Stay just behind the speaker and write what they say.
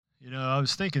You know, I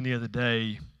was thinking the other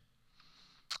day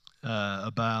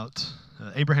about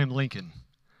Abraham Lincoln.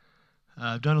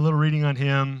 I've done a little reading on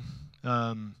him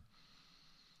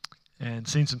and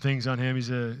seen some things on him.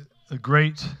 He's a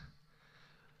great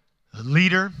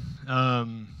leader,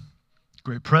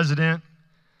 great president,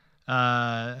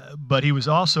 but he was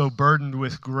also burdened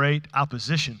with great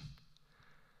opposition.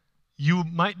 You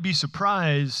might be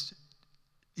surprised,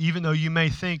 even though you may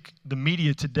think the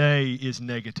media today is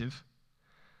negative.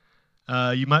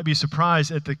 You might be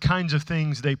surprised at the kinds of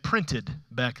things they printed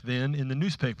back then in the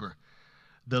newspaper.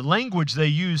 The language they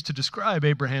used to describe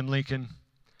Abraham Lincoln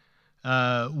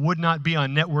would not be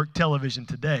on network television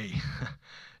today.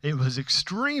 It was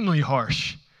extremely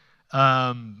harsh.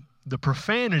 The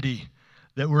profanity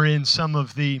that were in some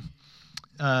of the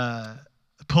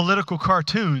political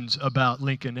cartoons about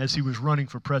Lincoln as he was running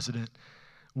for president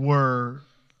were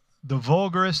the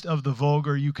vulgarest of the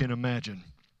vulgar you can imagine.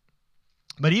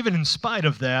 But even in spite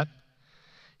of that,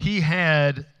 he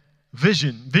had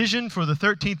vision for the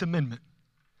 13th Amendment,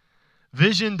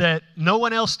 vision that no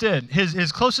one else did.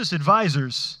 His closest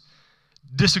advisors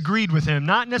disagreed with him,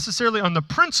 not necessarily on the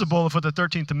principle of what the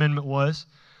 13th Amendment was,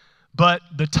 but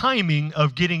the timing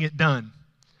of getting it done.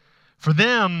 For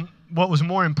them, what was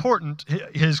more important,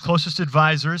 his closest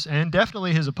advisors and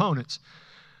definitely his opponents,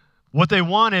 what they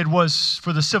wanted was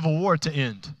for the Civil War to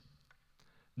end,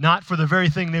 not for the very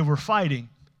thing they were fighting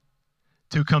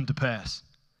to come to pass.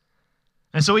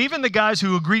 And so even the guys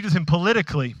who agreed with him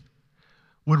politically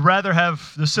would rather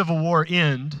have the Civil War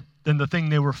end than the thing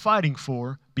they were fighting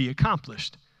for be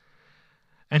accomplished.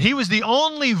 And he was the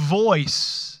only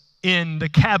voice in the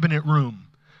cabinet room,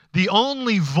 the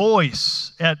only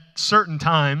voice at certain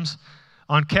times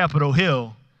on Capitol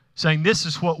Hill saying this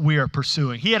is what we are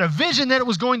pursuing. He had a vision that it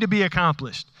was going to be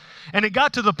accomplished. And it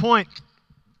got to the point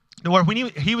where when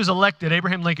he was elected,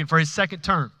 Abraham Lincoln, for his second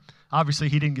term, obviously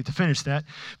he didn't get to finish that,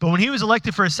 but when he was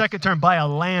elected for his second term by a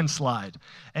landslide,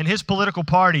 and his political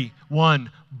party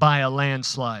won by a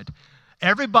landslide,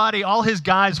 everybody, all his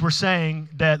guys were saying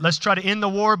that let's try to end the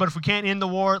war, but if we can't end the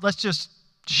war, let's just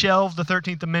shelve the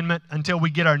 13th Amendment until we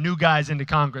get our new guys into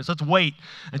Congress. Let's wait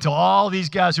until all these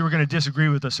guys who are going to disagree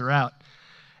with us are out.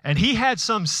 And he had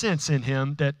some sense in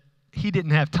him that he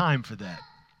didn't have time for that.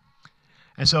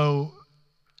 And so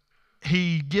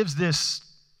he gives this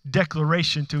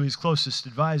declaration to his closest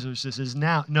advisors. This is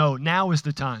now is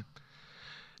the time.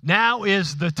 Now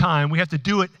is the time. We have to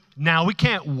do it now. We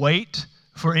can't wait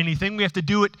for anything. We have to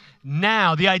do it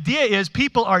now. The idea is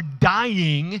people are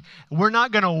dying. We're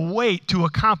not going to wait to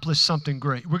accomplish something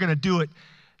great. We're going to do it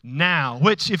now,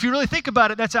 which, if you really think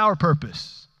about it, that's our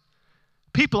purpose.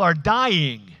 People are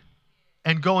dying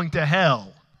and going to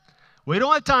hell. We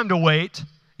don't have time to wait.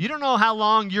 You don't know how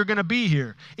long you're going to be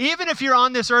here. Even if you're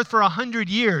on this earth for 100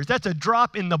 years, that's a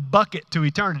drop in the bucket to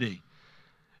eternity.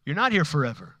 You're not here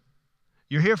forever.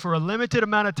 You're here for a limited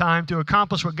amount of time to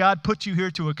accomplish what God put you here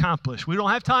to accomplish. We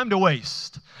don't have time to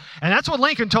waste. And that's what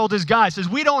Lincoln told his guys, says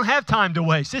we don't have time to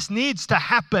waste. This needs to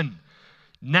happen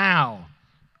now.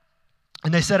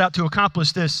 And they set out to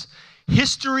accomplish this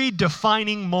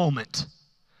history-defining moment.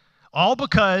 All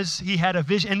because he had a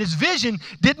vision. And his vision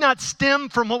did not stem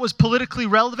from what was politically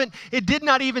relevant. It did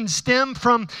not even stem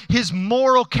from his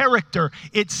moral character.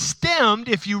 It stemmed,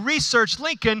 if you research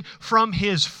Lincoln, from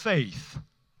his faith.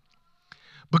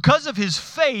 Because of his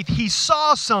faith, he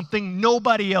saw something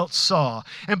nobody else saw.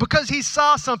 And because he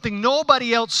saw something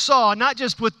nobody else saw, not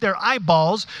just with their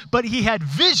eyeballs, but he had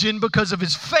vision because of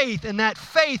his faith. And that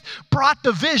faith brought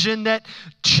the vision that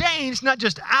changed not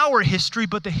just our history,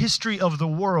 but the history of the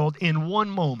world in one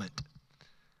moment.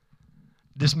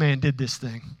 This man did this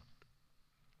thing.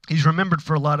 He's remembered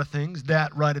for a lot of things,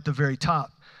 that right at the very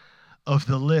top of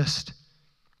the list.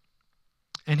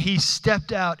 And he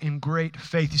stepped out in great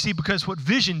faith. You see, because what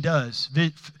vision does,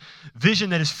 vision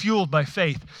that is fueled by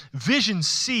faith, vision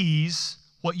sees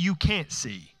what you can't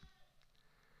see.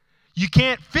 You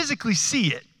can't physically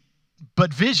see it,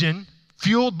 but vision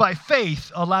fueled by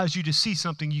faith allows you to see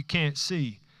something you can't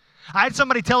see. I had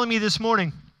somebody telling me this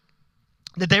morning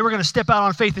that they were going to step out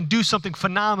on faith and do something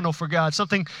phenomenal for God,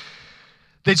 something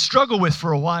they'd struggle with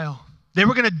for a while. They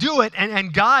were going to do it,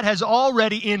 and God has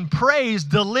already, in praise,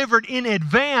 delivered in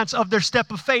advance of their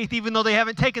step of faith, even though they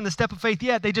haven't taken the step of faith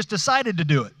yet. They just decided to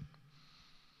do it.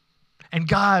 And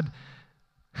God,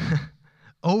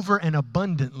 over and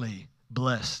abundantly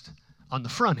blessed on the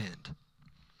front end.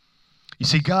 You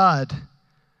see, God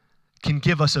can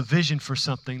give us a vision for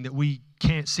something that we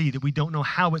can't see, that we don't know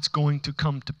how it's going to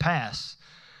come to pass.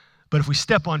 But if we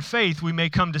step on faith, we may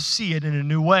come to see it in a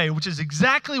new way, which is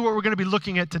exactly what we're going to be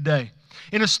looking at today.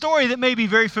 In a story that may be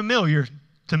very familiar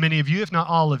to many of you, if not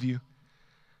all of you.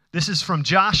 This is from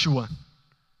Joshua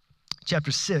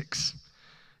chapter 6.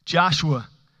 Joshua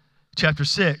chapter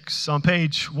 6 on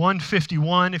page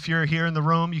 151. If you're here in the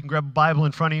room, you can grab a Bible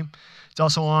in front of you. It's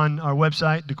also on our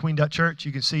website, thequeen.church.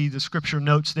 You can see the scripture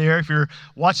notes there. If you're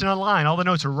watching online, all the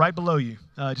notes are right below you.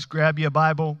 Just grab you a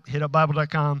Bible, hit up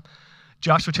Bible.com.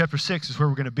 Joshua chapter 6 is where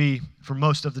we're going to be for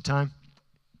most of the time.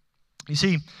 You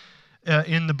see,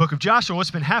 in the book of Joshua,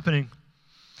 what's been happening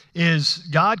is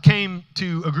God came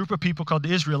to a group of people called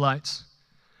the Israelites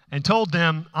and told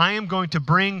them, I am going to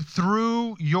bring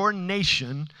through your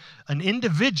nation an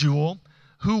individual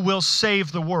who will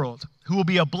save the world, who will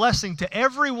be a blessing to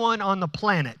everyone on the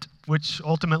planet, which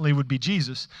ultimately would be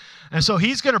Jesus. And so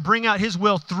he's going to bring out his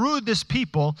will through this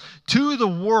people to the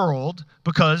world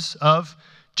because of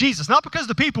Jesus. Not because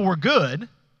the people were good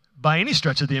by any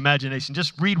stretch of the imagination.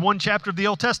 Just read one chapter of the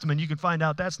Old Testament, you can find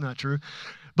out that's not true.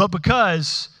 But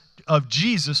because of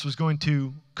Jesus was going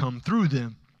to come through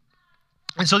them.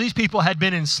 And so these people had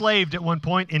been enslaved at one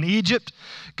point in Egypt.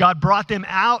 God brought them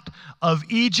out of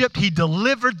Egypt. He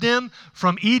delivered them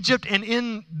from Egypt. And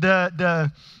in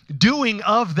the doing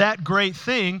of that great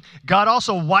thing, God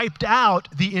also wiped out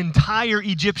the entire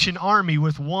Egyptian army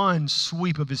with one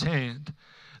sweep of his hand.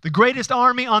 The greatest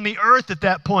army on the earth at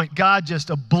that point, God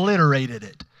just obliterated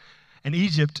it. And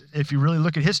Egypt, if you really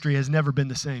look at history, has never been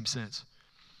the same since.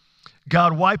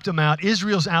 God wiped them out.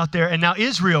 Israel's out there. And now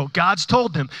Israel, God's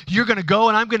told them, you're going to go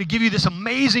and I'm going to give you this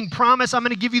amazing promise. I'm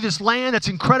going to give you this land that's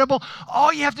incredible.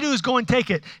 All you have to do is go and take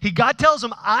it. God tells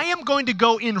them, I am going to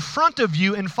go in front of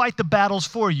you and fight the battles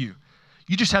for you.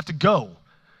 You just have to go.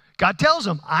 God tells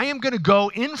them, I am going to go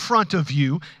in front of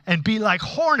you and be like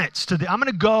hornets to I'm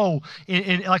going to go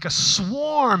in like a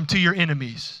swarm to your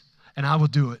enemies, and I will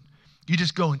do it. You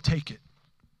just go and take it.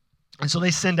 And so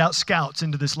they send out scouts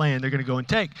into this land they're going to go and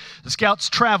take. The scouts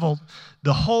travel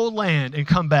the whole land and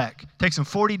come back. It takes them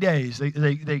 40 days.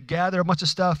 They gather a bunch of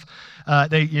stuff.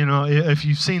 If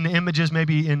you've seen the images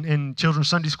maybe in children's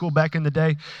Sunday school back in the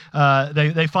day,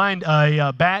 they find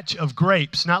a batch of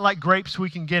grapes, not like grapes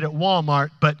we can get at Walmart,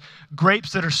 but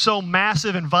grapes that are so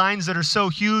massive and vines that are so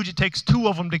huge, it takes two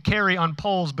of them to carry on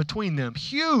poles between them.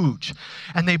 Huge.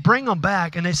 And they bring them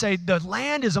back and they say, the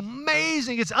land is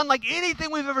amazing. It's unlike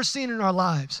anything we've ever seen in our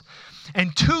lives.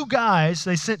 And two guys,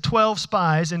 they sent 12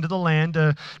 spies into the land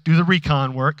to do the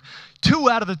recon work. 2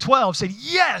 out of the 12 said,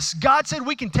 yes, God said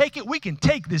we can take it. We can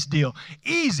take this deal.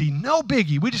 Easy, no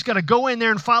biggie. We just got to go in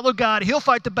there and follow God. He'll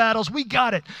fight the battles. We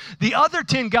got it. The other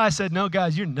 10 guys said, no,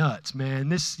 guys, you're nuts, man.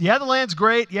 The land's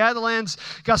great. Yeah, the land's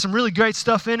got some really great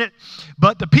stuff in it.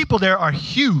 But the people there are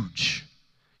huge.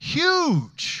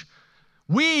 Huge.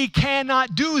 We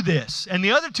cannot do this. And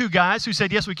the other 2 guys who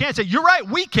said, yes, we can, said, you're right,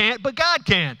 we can't, but God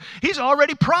can. He's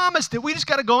already promised it. We just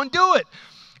got to go and do it.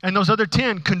 And those other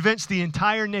 10 convinced the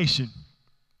entire nation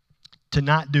to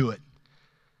not do it.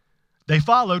 They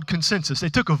followed consensus. They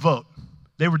took a vote.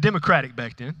 They were democratic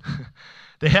back then.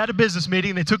 They had a business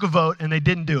meeting, they took a vote, and they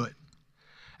didn't do it.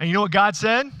 And you know what God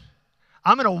said?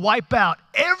 I'm going to wipe out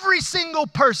every single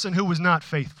person who was not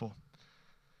faithful.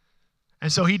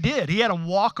 And so he did. He had to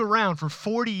walk around for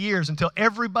 40 years until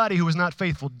everybody who was not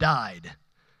faithful died.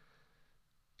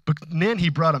 But then he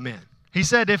brought them in. He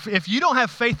said, if you don't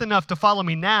have faith enough to follow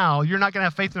me now, you're not going to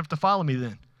have faith enough to follow me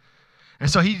then.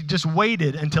 And so he just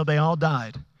waited until they all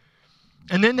died.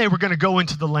 And then they were going to go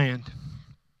into the land.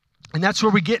 And that's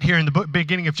where we get here in the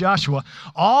beginning of Joshua.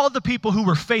 All the people who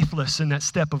were faithless in that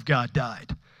step of God died.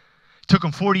 It took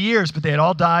them 40 years, but they had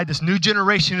all died. This new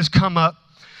generation has come up.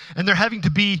 And they're having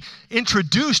to be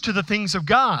introduced to the things of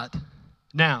God.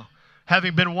 Now,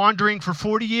 having been wandering for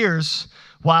 40 years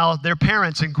while their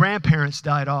parents and grandparents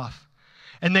died off.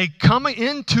 And they come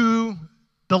into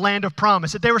the land of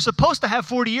promise that they were supposed to have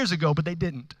 40 years ago, but they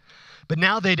didn't. But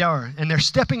now they are, and they're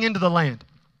stepping into the land.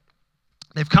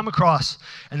 They've come across,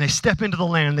 and they step into the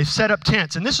land. They've set up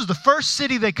tents. And this is the first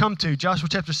city they come to, Joshua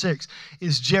chapter 6,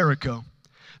 is Jericho.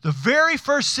 The very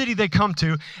first city they come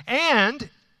to, and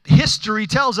history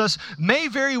tells us, may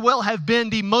very well have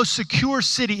been the most secure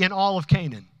city in all of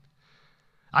Canaan.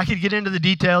 I could get into the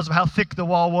details of how thick the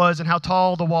wall was and how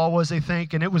tall the wall was, they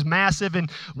think, and it was massive.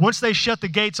 And once they shut the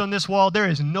gates on this wall, there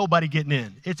is nobody getting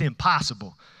in. It's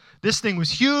impossible. This thing was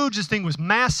huge. This thing was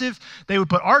massive. They would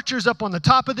put archers up on the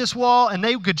top of this wall, and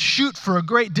they could shoot for a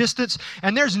great distance,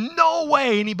 and there's no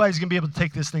way anybody's going to be able to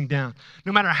take this thing down.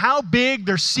 No matter how big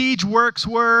their siege works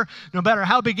were, no matter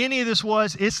how big any of this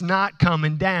was, it's not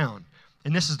coming down.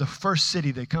 And this is the first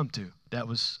city they come to. That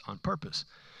was on purpose.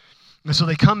 And so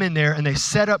they come in there, and they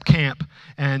set up camp,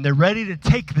 and they're ready to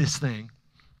take this thing,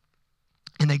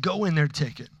 and they go in there to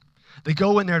take it. They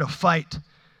go in there to fight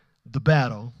the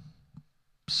battle,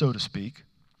 so to speak.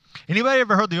 Anybody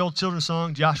ever heard the old children's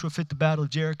song, Joshua Fit the Battle of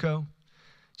Jericho?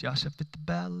 Joshua Fit the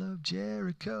Battle of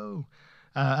Jericho.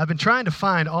 I've been trying to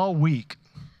find all week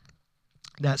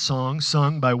that song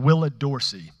sung by Willa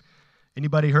Dorsey.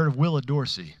 Anybody heard of Willa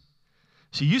Dorsey?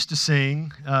 She used to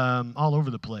sing all over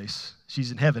the place.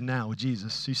 She's in heaven now with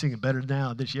Jesus. She's singing better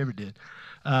now than she ever did.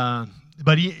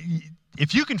 But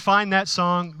if you can find that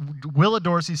song, Willa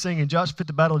Dorsey singing Joshua Fit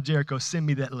the Battle of Jericho, send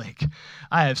me that link.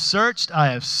 I have searched.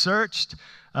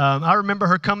 I remember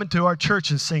her coming to our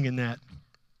church and singing that.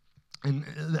 And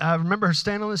I remember her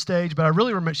standing on the stage, but I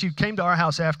really remember she came to our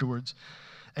house afterwards,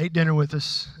 ate dinner with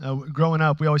us. Growing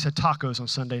up, we always had tacos on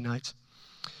Sunday nights.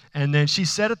 And then she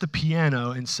sat at the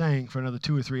piano and sang for another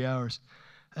 2 or 3 hours.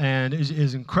 And it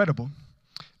is incredible.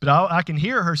 But I can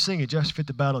hear her singing Joshua Fit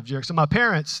the Battle of Jericho. So my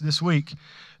parents this week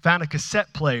found a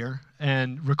cassette player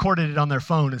and recorded it on their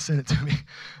phone and sent it to me.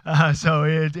 So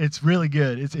it's really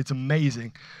good. It's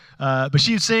amazing. But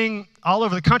she would sing all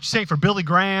over the country. She sang for Billy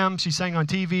Graham. She sang on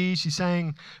TV. She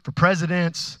sang for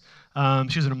presidents.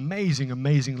 She was an amazing,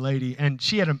 amazing lady. And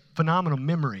she had a phenomenal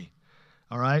memory,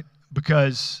 all right?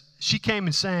 Because she came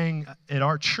and sang at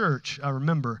our church, I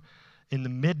remember, in the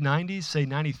mid-'90s, say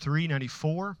 93,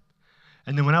 94.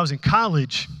 And then when I was in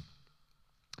college,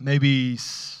 maybe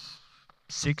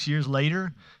 6 years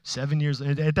later, 7 years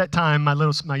later, at that time,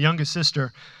 my youngest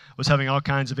sister was having all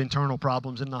kinds of internal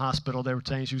problems in the hospital. They were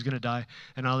saying she was going to die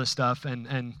and all this stuff. And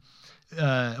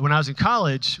when I was in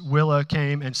college, Willa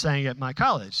came and sang at my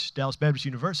college, Dallas Baptist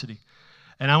University.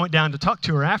 And I went down to talk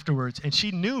to her afterwards, and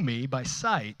she knew me by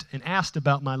sight and asked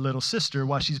about my little sister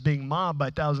while she's being mobbed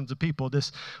by thousands of people,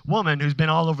 this woman who's been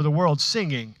all over the world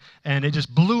singing. And it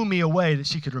just blew me away that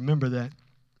she could remember that.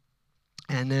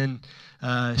 And then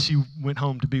she went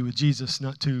home to be with Jesus,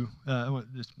 it's a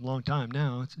long time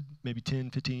now, it's maybe 10,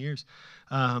 15 years.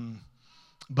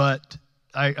 But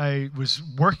I was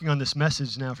working on this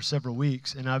message now for several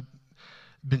weeks, and I've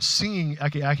been singing. I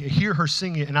can hear her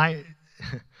singing it, and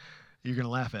you're going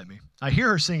to laugh at me. I hear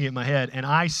her singing it in my head, and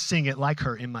I sing it like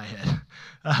her in my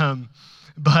head.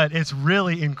 But it's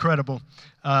really incredible.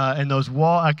 And those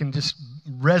walls, I can just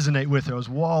resonate with her. Those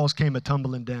walls came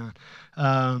a-tumbling down.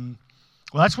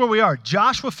 Well, that's where we are.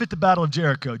 Joshua fit the battle of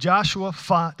Jericho. Joshua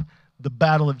fought the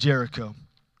battle of Jericho.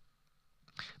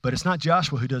 But it's not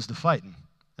Joshua who does the fighting,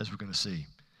 as we're going to see.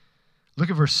 Look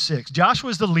at verse 6.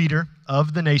 Joshua is the leader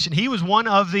of the nation. He was one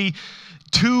of the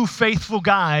 2 faithful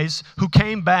guys who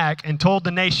came back and told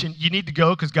the nation, you need to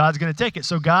go because God's going to take it.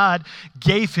 So God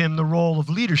gave him the role of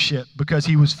leadership because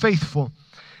he was faithful.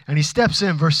 And he steps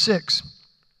in, verse 6.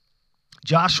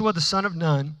 Joshua, the son of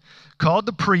Nun, called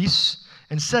the priests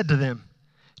and said to them,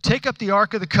 take up the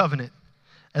ark of the covenant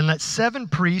and let 7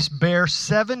 priests bear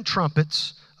 7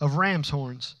 trumpets of ram's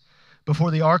horns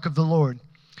before the ark of the Lord.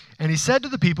 And he said to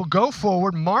the people, go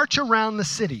forward, march around the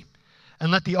city,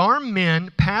 and let the armed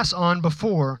men pass on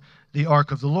before the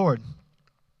ark of the Lord.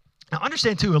 Now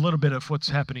understand, too, a little bit of what's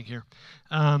happening here.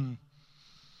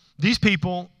 These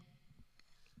people,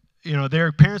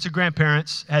 their parents or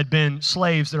grandparents had been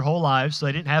slaves their whole lives, so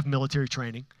they didn't have military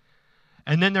training.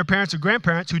 And then their parents or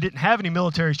grandparents who didn't have any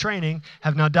military training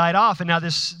have now died off, and now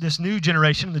this new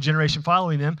generation, the generation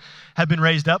following them, have been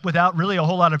raised up without really a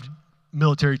whole lot of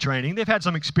military training. They've had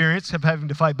some experience of having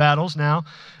to fight battles now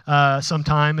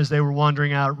sometime as they were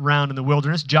wandering around in the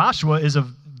wilderness. Joshua is a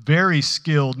very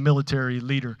skilled military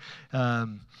leader,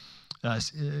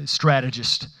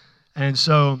 strategist. And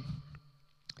so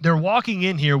they're walking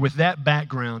in here with that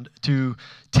background to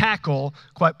tackle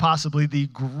quite possibly the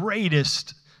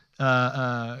greatest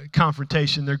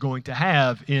confrontation they're going to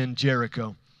have in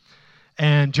Jericho.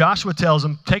 And Joshua tells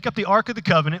them, take up the Ark of the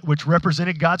Covenant, which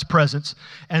represented God's presence,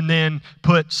 and then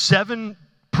put 7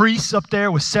 priests up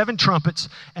there with 7 trumpets,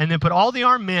 and then put all the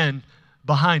armed men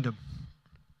behind them,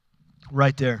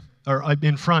 right there, or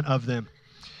in front of them.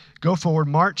 Go forward,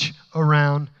 march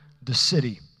around the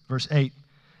city. Verse 8.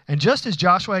 And just as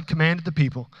Joshua had commanded the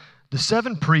people, the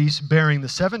 7 priests bearing the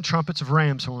 7 trumpets of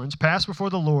ram's horns passed before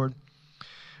the Lord.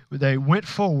 They went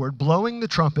forward, blowing the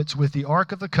trumpets with the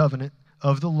Ark of the Covenant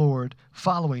of the Lord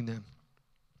following them.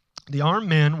 The armed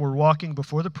men were walking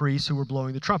before the priests who were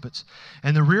blowing the trumpets,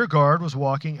 and the rear guard was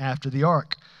walking after the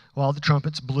ark, while the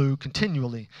trumpets blew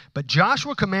continually. But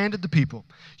Joshua commanded the people,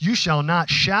 you shall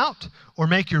not shout or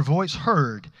make your voice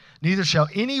heard, neither shall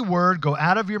any word go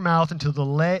out of your mouth until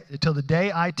the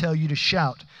day I tell you to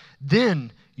shout.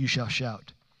 Then you shall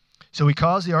shout. So he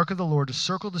caused the ark of the Lord to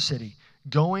circle the city,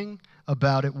 going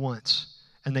about it once.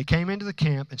 And they came into the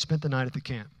camp and spent the night at the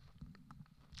camp.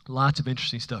 Lots of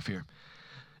interesting stuff here.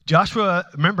 Joshua,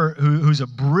 remember, who's a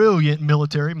brilliant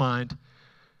military mind,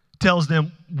 tells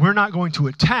them, we're not going to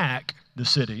attack the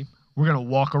city. We're going to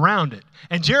walk around it.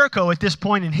 And Jericho at this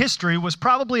point in history was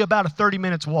probably about a 30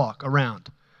 minutes walk around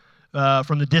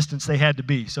from the distance they had to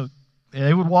be. So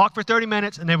they would walk for 30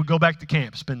 minutes and they would go back to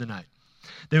camp, spend the night.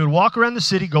 They would walk around the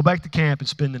city, go back to camp, and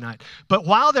spend the night. But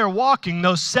while they're walking,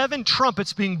 those 7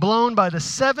 trumpets being blown by the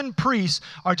 7 priests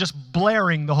are just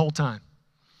blaring the whole time.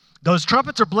 Those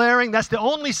trumpets are blaring. That's the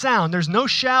only sound. There's no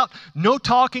shout, no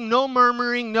talking, no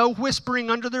murmuring, no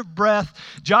whispering under their breath.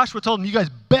 Joshua told them, you guys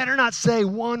better not say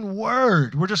one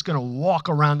word. We're just going to walk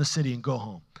around the city and go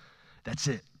home. That's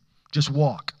it. Just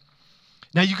walk.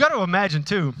 Now, you got to imagine,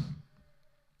 too,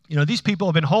 these people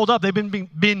have been holed up. They've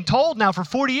been told now for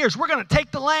 40 years, we're going to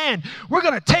take the land. We're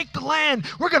going to take the land.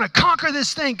 We're going to conquer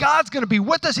this thing. God's going to be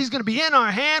with us. He's going to be in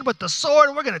our hand with the sword,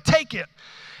 and we're going to take it.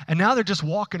 And now they're just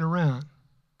walking around.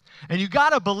 And you got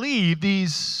to believe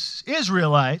these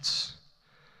Israelites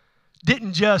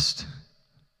didn't just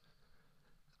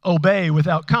obey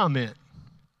without comment.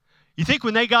 You think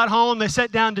when they got home, they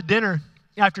sat down to dinner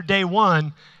after day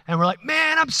 1, and we're like,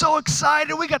 man, I'm so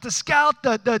excited. We got to scout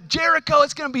the Jericho.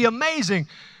 It's going to be amazing.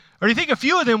 Or do you think a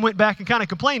few of them went back and kind of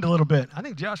complained a little bit? I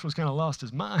think Joshua's kind of lost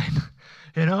his mind.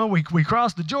 We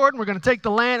crossed the Jordan. We're going to take the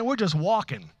land, and we're just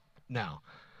walking now.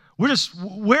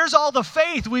 Where's all the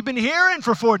faith we've been hearing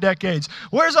for 4 decades?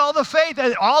 Where's all the faith?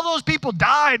 All those people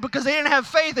died because they didn't have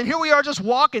faith, and here we are just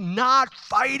walking, not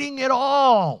fighting at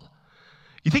all.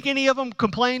 You think any of them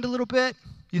complained a little bit?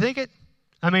 You think it?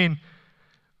 I mean,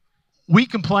 we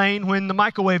complain when the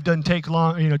microwave doesn't take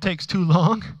long, takes too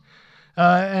long.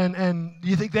 And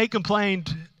you think they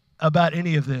complained about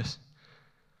any of this?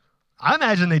 I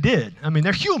imagine they did. I mean,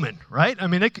 they're human, right? I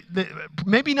mean, they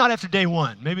maybe not after day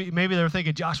 1. Maybe they were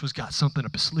thinking Joshua's got something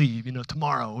up his sleeve.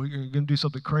 Tomorrow we're going to do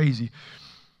something crazy.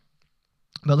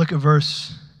 But look at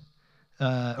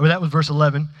that was verse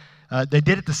 11. They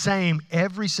did it the same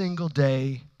every single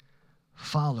day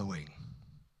following.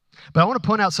 But I want to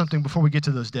point out something before we get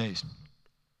to those days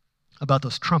about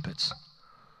those trumpets.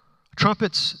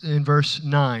 Trumpets in verse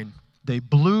 9, they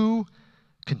blew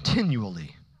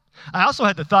continually. I also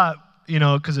had the thought,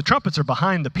 because the trumpets are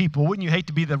behind the people, wouldn't you hate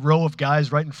to be the row of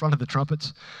guys right in front of the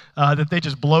trumpets, that they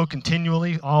just blow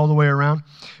continually all the way around?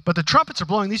 But the trumpets are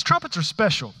blowing. These trumpets are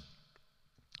special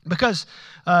because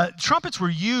trumpets were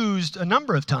used a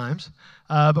number of times,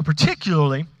 but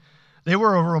particularly they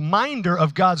were a reminder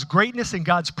of God's greatness and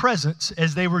God's presence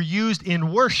as they were used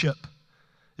in worship.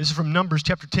 This is from Numbers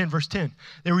chapter 10, verse 10.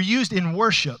 They were used in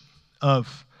worship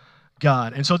of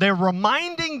God. And so they're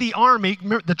reminding the army,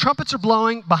 the trumpets are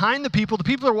blowing behind the people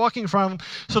are walking in front of them.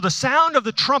 So the sound of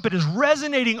the trumpet is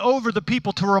resonating over the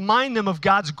people to remind them of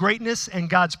God's greatness and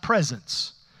God's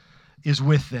presence is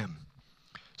with them.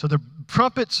 So the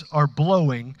trumpets are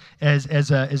blowing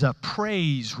as a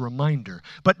praise reminder.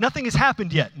 But nothing has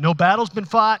happened yet. No battle's been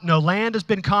fought. No land has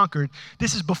been conquered.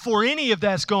 This is before any of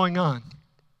that's going on.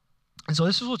 And so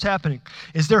this is what's happening,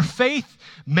 is their faith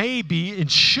may be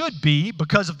and should be,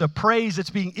 because of the praise that's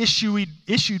being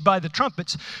issued by the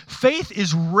trumpets, faith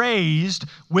is raised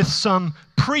with some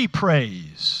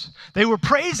pre-praise. They were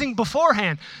praising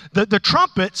beforehand. The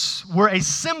trumpets were a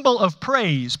symbol of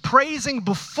praise, praising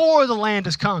before the land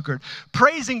is conquered,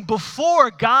 praising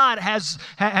before God has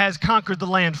conquered the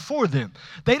land for them.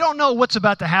 They don't know what's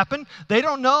about to happen. They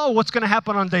don't know what's going to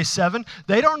happen on day 7.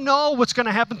 They don't know what's going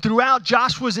to happen throughout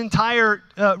Joshua's entire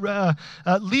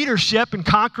leadership in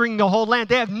conquering the whole land.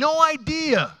 They have no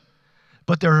idea,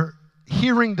 but they're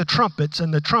hearing the trumpets,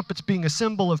 and the trumpets being a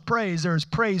symbol of praise. There is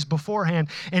praise beforehand,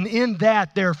 and in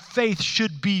that their faith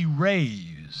should be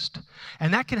raised.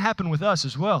 And that can happen with us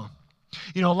as well.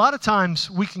 A lot of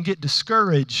times we can get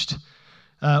discouraged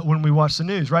when we watch the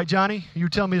news, right, Johnny? You were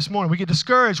telling me this morning, we get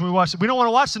discouraged when we watch it. We don't want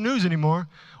to watch the news anymore.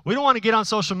 We don't want to get on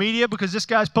social media because this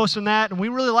guy's posting that, and we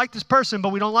really like this person,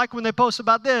 but we don't like when they post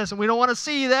about this, and we don't want to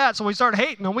see that, so we start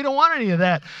hating them. We don't want any of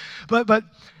that. But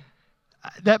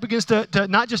that begins to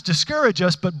not just discourage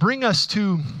us, but bring us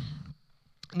to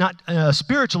not a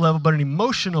spiritual level, but an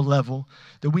emotional level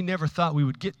that we never thought we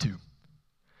would get to.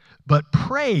 But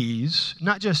praise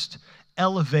not just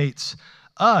elevates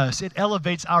us, it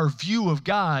elevates our view of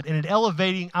God, and in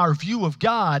elevating our view of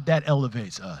God, that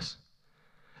elevates us.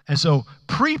 And so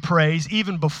pre-praise,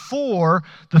 even before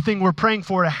the thing we're praying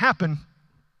for to happen,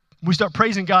 we start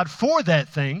praising God for that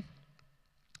thing,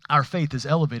 our faith is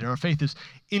elevated. Our faith is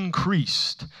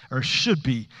increased, or should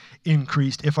be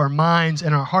increased. If our minds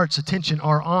and our heart's attention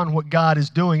are on what God is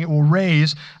doing, it will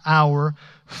raise our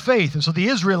faith. And so the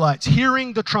Israelites,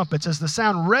 hearing the trumpets as the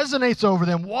sound resonates over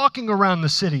them, walking around the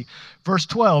city. Verse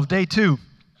 12, day 2.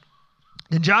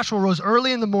 Then Joshua rose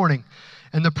early in the morning,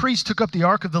 and the priests took up the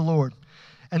ark of the Lord.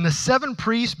 And the 7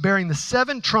 priests bearing the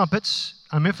 7 trumpets,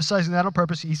 I'm emphasizing that on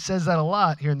purpose. He says that a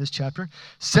lot here in this chapter.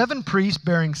 7 priests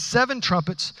bearing 7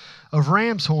 trumpets of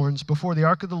ram's horns before the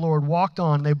ark of the Lord walked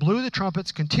on. They blew the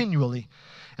trumpets continually,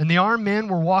 and the armed men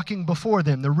were walking before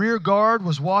them. The rear guard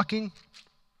was walking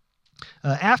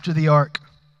after the ark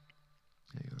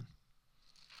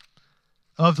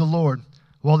of the Lord,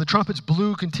 while the trumpets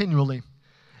blew continually.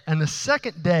 And the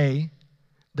second day,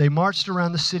 they marched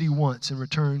around the city once and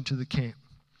returned to the camp.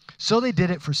 So they did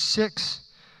it for 6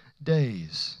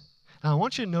 days. Now, I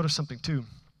want you to notice something too.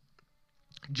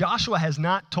 Joshua has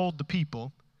not told the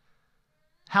people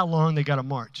how long they got to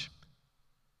march.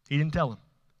 He didn't tell them.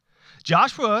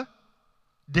 Joshua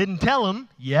didn't tell them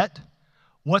yet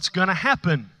what's going to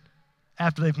happen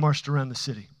after they've marched around the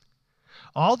city.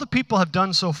 All the people have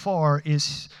done so far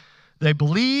is they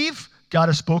believe God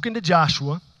has spoken to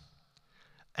Joshua,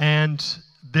 and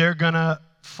they're going to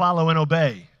follow and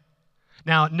obey.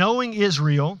 Now, knowing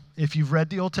Israel, if you've read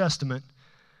the Old Testament,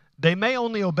 they may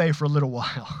only obey for a little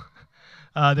while.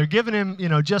 They're giving him,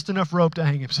 just enough rope to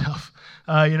hang himself.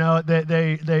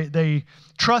 They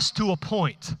trust to a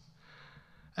point.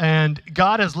 And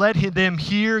God has led them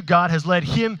here. God has led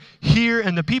him here.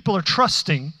 And the people are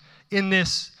trusting in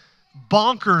this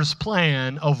bonkers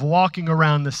plan of walking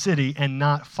around the city and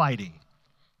not fighting.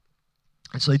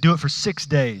 And so they do it for 6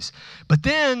 days. But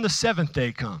then the 7th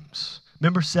day comes.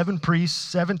 Remember, 7 priests,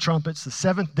 7 trumpets, the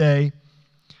 7th day.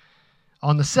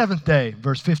 On the 7th day,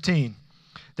 verse 15,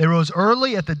 they rose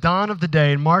early at the dawn of the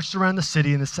day and marched around the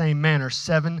city in the same manner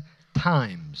 7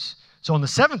 times. So on the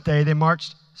 7th day, they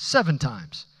marched 7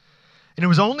 times. And it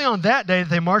was only on that day that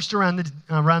they marched around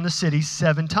the city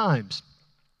 7 times.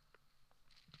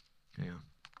 Yeah.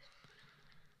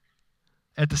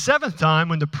 At the 7th time,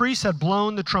 when the priests had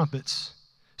blown the trumpets,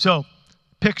 so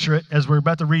picture it as we're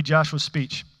about to read Joshua's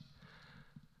speech.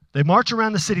 They march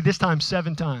around the city this time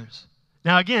 7 times.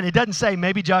 Now again, it doesn't say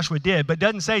maybe Joshua did, but it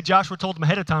doesn't say Joshua told them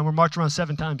ahead of time we're marching around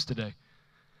 7 times today.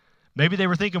 Maybe they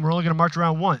were thinking we're only going to march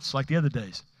around once like the other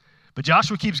days. But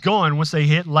Joshua keeps going once they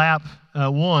hit lap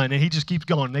 1, and he just keeps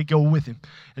going. They go with him.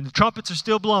 And the trumpets are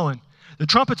still blowing. The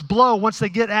trumpets blow once they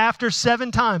get after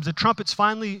 7 times. The trumpets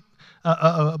finally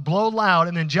blow loud,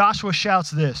 and then Joshua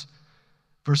shouts this.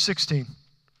 Verse 16.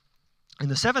 And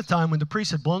the 7th time, when the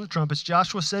priests had blown the trumpets,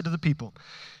 Joshua said to the people,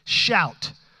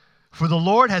 "Shout, for the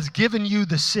Lord has given you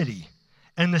the city,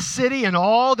 and the city and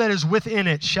all that is within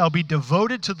it shall be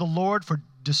devoted to the Lord for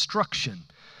destruction.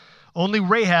 Only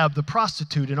Rahab the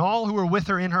prostitute and all who are with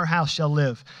her in her house shall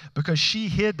live, because she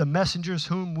hid the messengers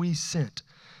whom we sent.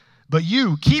 But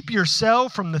you, keep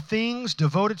yourself from the things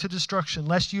devoted to destruction,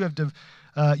 lest you have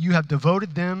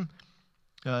devoted them,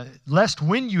 lest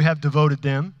when you have devoted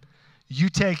them, you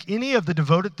take any of the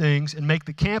devoted things and make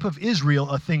the camp of Israel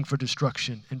a thing for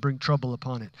destruction and bring trouble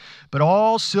upon it. But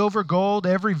all silver, gold,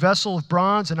 every vessel of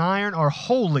bronze and iron are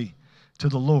holy to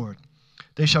the Lord.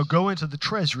 They shall go into the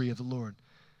treasury of the Lord."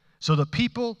 So the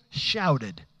people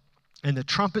shouted, and the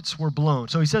trumpets were blown.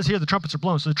 So he says here the trumpets are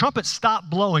blown. So the trumpets stopped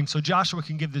blowing so Joshua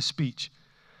can give this speech.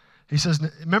 He says,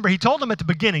 remember, he told them at the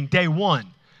beginning, day 1,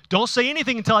 don't say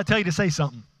anything until I tell you to say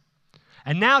something.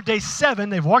 And now day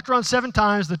 7, they've walked around 7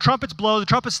 times, the trumpets blow, the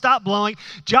trumpets stop blowing.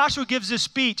 Joshua gives this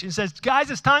speech and says, guys,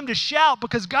 it's time to shout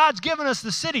because God's given us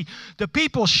the city. The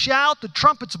people shout, the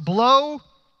trumpets blow.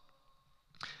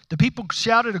 The people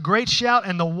shouted a great shout,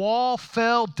 and the wall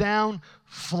fell down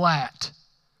flat.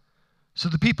 So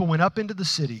the people went up into the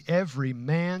city, every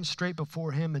man straight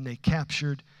before him, and they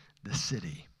captured the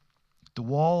city. The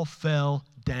wall fell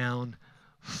down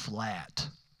flat.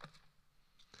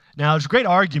 Now, there's a great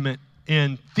argument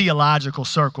in theological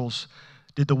circles.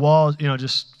 Did the walls,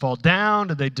 just fall down?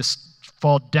 Did they just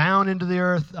fall down into the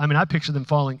earth? I mean, I picture them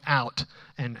falling out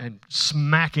and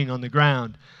smacking on the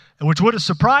ground, which would have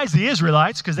surprised the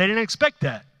Israelites because they didn't expect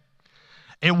that.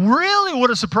 It really would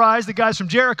have surprised the guys from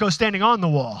Jericho standing on the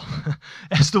wall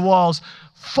as the walls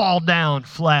fall down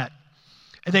flat.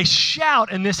 And they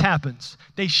shout, and this happens.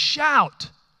 They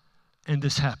shout, and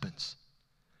this happens.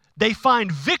 They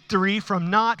find victory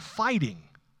from not fighting.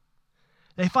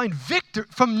 They find victory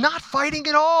from not fighting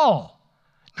at all.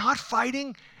 Not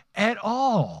fighting at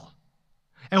all.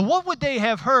 And what would they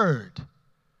have heard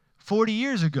 40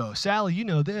 years ago? Sally, you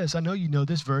know this. I know you know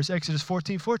this verse, Exodus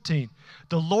 14:14.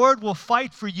 The Lord will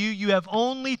fight for you. You have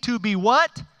only to be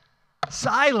what?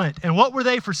 Silent. And what were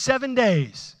they for 7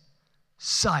 days?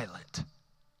 Silent.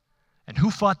 And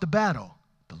who fought the battle?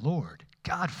 The Lord.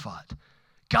 God fought.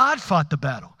 God fought the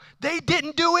battle. They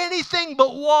didn't do anything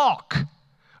but walk.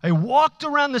 They walked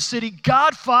around the city.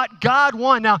 God fought. God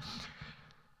won. Now,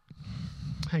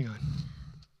 hang on.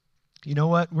 You know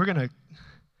what? We're going to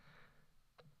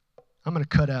I'm going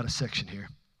to cut out a section here.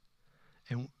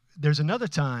 And there's another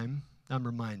time I'm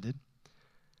reminded.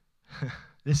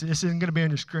 This isn't going to be on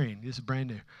your screen. This is brand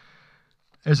new.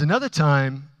 There's another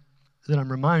time that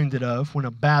I'm reminded of when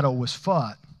a battle was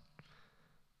fought.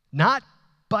 Not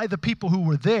by the people who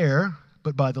were there,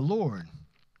 but by the Lord.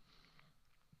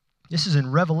 This is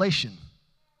in Revelation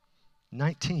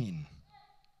 19.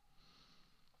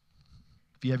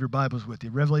 If you have your Bibles with you,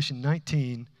 Revelation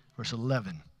 19, verse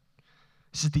 11.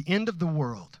 This is the end of the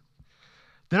world.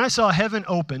 Then I saw heaven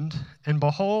opened, and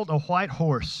behold, a white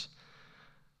horse.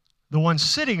 The one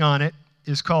sitting on it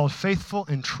is called Faithful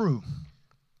and True.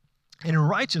 And in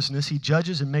righteousness he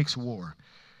judges and makes war.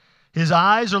 His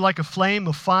eyes are like a flame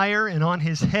of fire, and on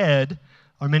his head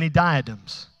are many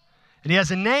diadems. And he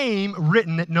has a name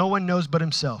written that no one knows but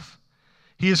himself.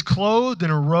 He is clothed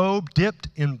in a robe dipped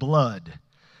in blood.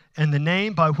 And the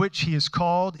name by which he is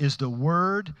called is the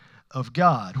Word of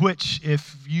God, which,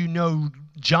 if you know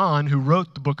John, who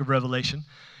wrote the book of Revelation,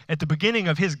 at the beginning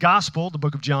of his gospel, the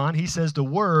book of John, he says the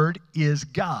Word is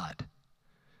God.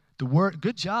 The Word,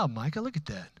 good job, Micah. Look at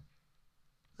that.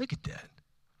 Look at that.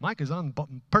 Micah's on the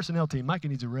personnel team. Micah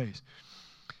needs a raise.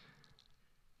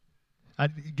 I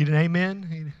get an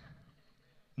amen?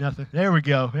 Nothing. There we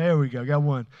go. There we go. Got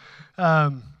one.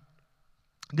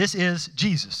 This is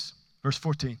Jesus, verse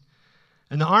 14.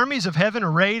 And the armies of heaven,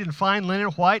 arrayed in fine linen,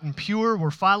 white and pure,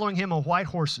 were following him on white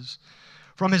horses.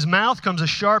 From his mouth comes a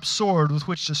sharp sword with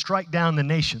which to strike down the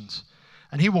nations,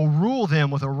 and he will rule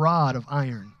them with a rod of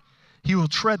iron. He will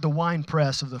tread the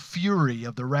winepress of the fury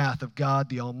of the wrath of God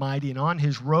the Almighty, and on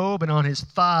his robe and on his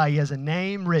thigh he has a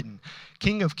name written,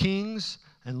 King of Kings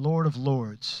and Lord of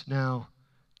Lords. Now,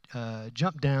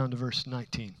 jump down to verse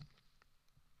 19.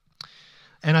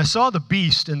 And I saw the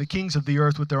beast and the kings of the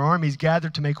earth with their armies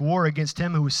gathered to make war against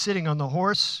him who was sitting on the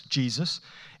horse, Jesus,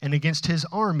 and against his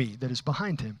army that is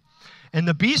behind him. And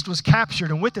the beast was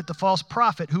captured, and with it the false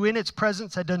prophet, who in its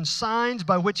presence had done signs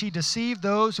by which he deceived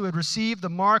those who had received the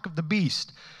mark of the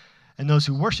beast and those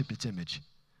who worshipped its image.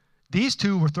 These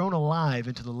two were thrown alive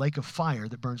into the lake of fire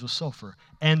that burns with sulfur.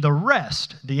 And the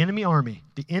rest, the enemy army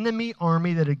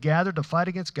that had gathered to fight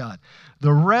against God,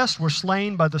 the rest were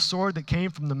slain by the sword that came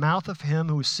from the mouth of him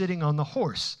who was sitting on the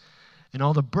horse, and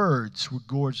all the birds were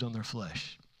gorged on their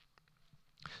flesh.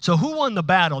 So who won the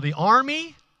battle? The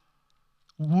army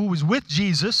who was with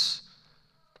Jesus,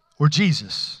 or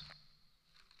Jesus?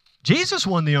 Jesus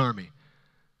won the army,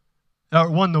 or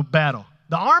won the battle.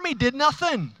 The army did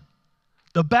nothing.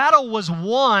 The battle was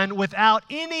won without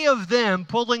any of them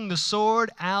pulling the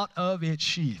sword out of its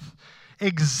sheath.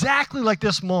 Exactly like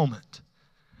this moment.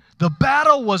 The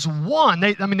battle was won.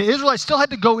 The Israelites still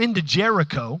had to go into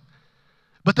Jericho,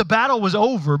 but the battle was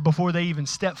over before they even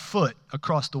stepped foot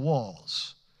across the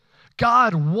walls.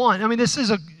 God won. This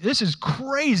is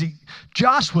crazy.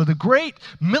 Joshua, the great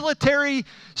military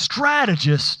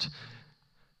strategist,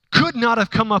 could not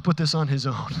have come up with this on his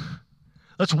own.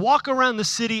 Let's walk around the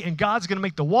city, and God's going to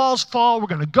make the walls fall. We're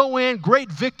going to go in.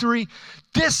 Great victory.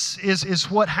 This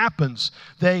is what happens.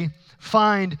 They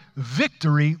find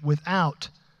victory without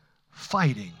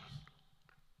fighting.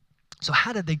 So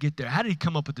how did they get there? How did he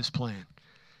come up with this plan?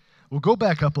 We'll go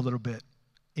back up a little bit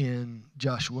in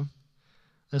Joshua.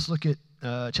 Let's look at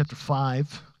chapter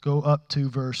 5. Go up to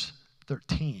verse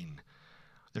 13.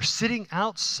 They're sitting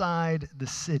outside the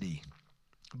city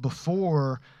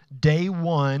before day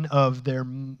one of their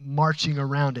marching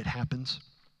around it happens.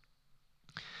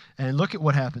 And look at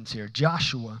what happens here.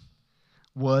 Joshua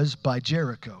was by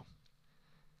Jericho.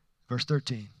 Verse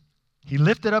 13. He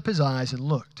lifted up his eyes and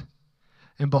looked,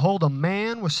 and behold, a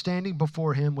man was standing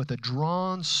before him with a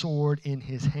drawn sword in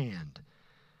his hand.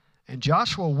 And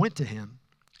Joshua went to him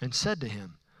and said to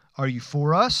him, "Are you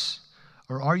for us,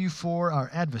 or are you for our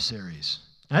adversaries?"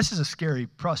 Now, this is a scary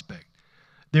prospect.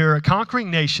 They're a conquering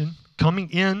nation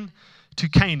coming in to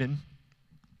Canaan.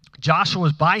 Joshua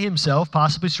was by himself,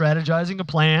 possibly strategizing a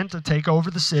plan to take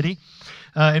over the city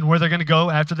and where they're going to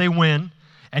go after they win.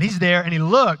 And he's there, and he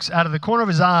looks out of the corner of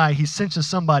his eye. He senses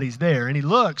somebody's there, and he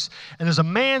looks, and there's a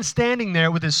man standing there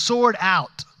with his sword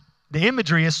out. The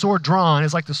imagery is sword drawn.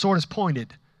 It's like the sword is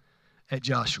pointed at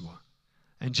Joshua.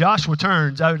 And Joshua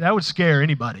turns. That would scare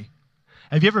anybody.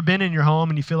 Have you ever been in your home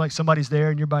and you feel like somebody's there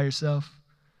and you're by yourself?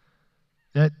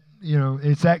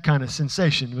 It's that kind of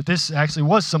sensation. But this actually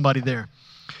was somebody there.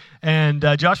 And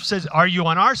Joshua says, "Are you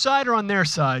on our side or on their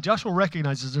side?" Joshua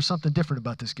recognizes there's something different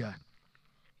about this guy.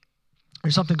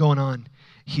 There's something going on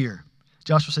here.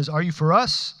 Joshua says, "Are you for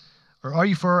us or are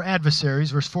you for our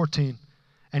adversaries?" Verse 14.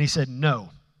 And he said,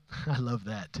 "No." I love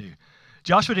that too.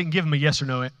 Joshua didn't give him a yes or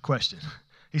no question.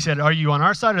 He said, "Are you on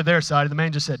our side or their side?" And the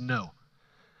man just said, "No."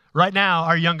 Right now,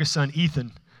 our youngest son,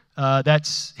 Ethan,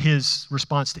 that's his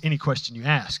response to any question you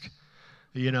ask,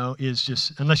 is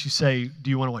just, unless you say, do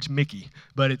you want to watch Mickey?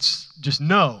 But it's just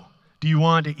no. Do you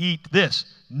want to eat this?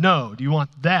 No. Do you want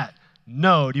that?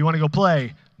 No. Do you want to go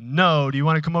play? No. Do you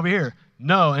want to come over here?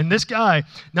 No. And this guy,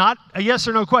 not a yes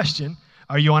or no question,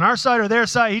 are you on our side or their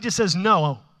side? He just says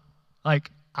no. Like,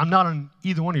 I'm not on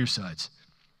either one of your sides.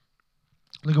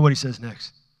 Look at what he says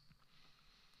next.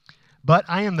 But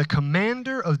I am the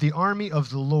commander of the army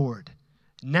of the Lord.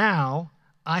 Now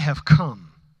I have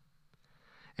come.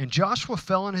 And Joshua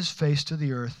fell on his face to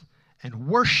the earth and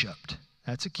worshiped.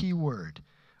 That's a key word.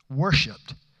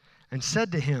 Worshiped. And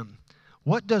said to him,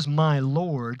 what does my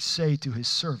Lord say to his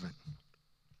servant?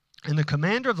 And the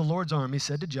commander of the Lord's army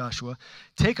said to Joshua,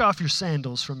 take off your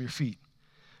sandals from your feet,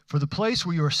 for the place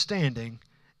where you are standing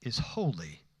is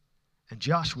holy. And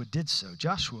Joshua did so.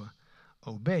 Joshua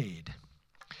obeyed.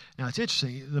 Now, it's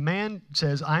interesting. The man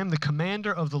says, I am the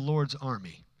commander of the Lord's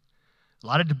army. A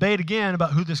lot of debate again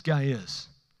about who this guy is.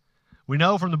 We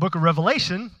know from the book of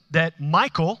Revelation that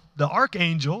Michael, the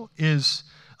archangel, is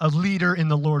a leader in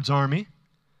the Lord's army.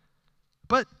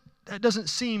 But that doesn't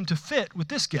seem to fit with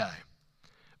this guy.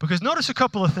 Because notice a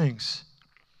couple of things.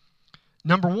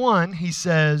 Number one, he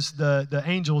says, the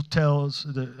angel tells,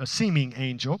 a seeming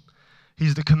angel,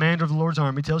 he's the commander of the Lord's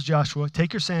army, tells Joshua,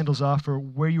 take your sandals off, for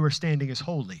where you are standing is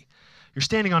holy. You're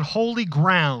standing on holy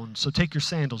ground, so take your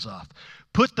sandals off.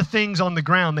 Put the things on the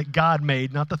ground that God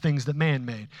made, not the things that man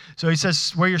made. So he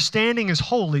says, where you're standing is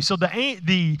holy. So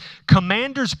the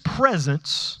commander's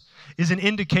presence is an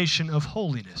indication of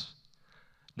holiness.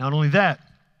 Not only that,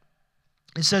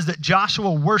 it says that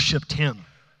Joshua worshiped him.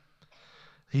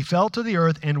 He fell to the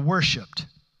earth and worshiped.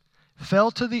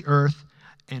 Fell to the earth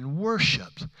and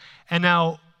worshiped. And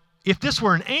now, if this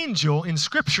were an angel in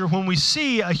Scripture, when we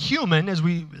see a human, as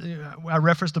I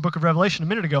referenced the book of Revelation a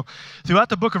minute ago, throughout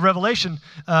the book of Revelation,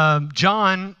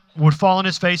 John would fall on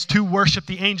his face to worship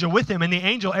the angel with him. And the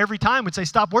angel every time would say,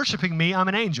 stop worshiping me, I'm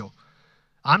an angel.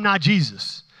 I'm not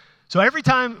Jesus. So every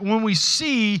time when we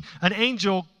see an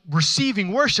angel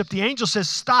receiving worship, the angel says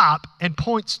stop and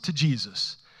points to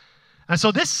Jesus. And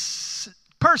so this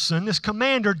person, this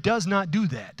commander, does not do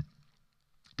that.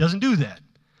 Doesn't do that.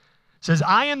 Says,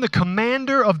 I am the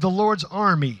commander of the Lord's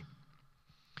army.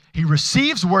 He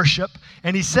receives worship,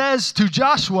 and he says to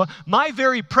Joshua, my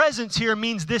very presence here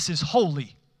means this is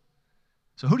holy.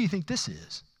 So who do you think this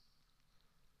is?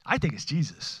 I think it's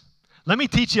Jesus. Let me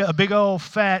teach you a big old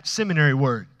fat seminary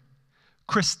word.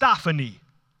 Christophany.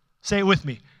 Say it with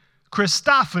me.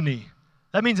 Christophany.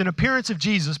 That means an appearance of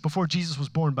Jesus before Jesus was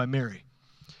born by Mary.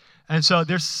 And so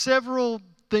there's several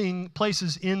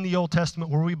places in the Old Testament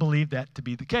where we believe that to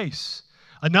be the case.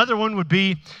 Another one would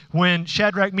be when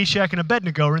Shadrach, Meshach, and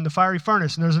Abednego are in the fiery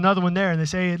furnace, and there's another one there, and they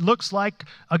say it looks like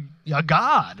a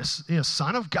God, a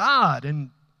son of God, and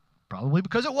probably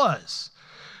because it was.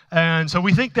 And so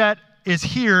we think that is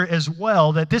here as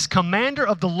well, that this commander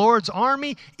of the Lord's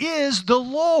army is the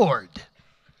Lord,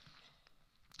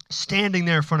 standing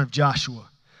there in front of Joshua.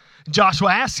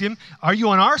 Joshua asks him, are you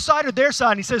on our side or their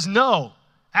side? And he says, no.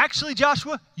 Actually,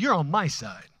 Joshua, you're on my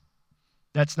side.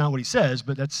 That's not what he says,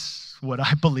 but that's what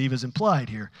I believe is implied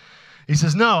here. He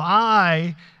says, no,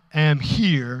 I am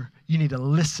here. You need to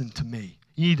listen to me.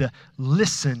 You need to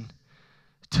listen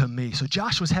to me. So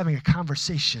Joshua's having a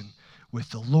conversation with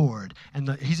the Lord, and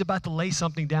he's about to lay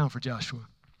something down for Joshua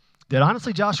that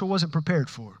honestly Joshua wasn't prepared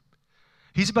for.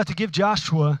 He's about to give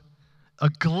Joshua a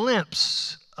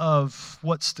glimpse of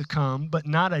what's to come, but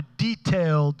not a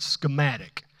detailed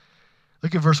schematic.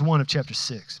 Look at verse 1 of chapter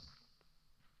 6.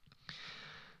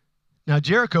 Now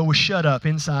Jericho was shut up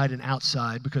inside and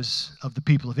outside because of the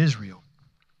people of Israel.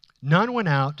 None went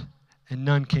out and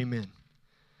none came in.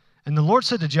 And the Lord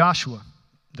said to Joshua,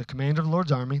 the commander of the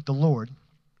Lord's army, the Lord,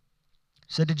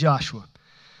 said to Joshua,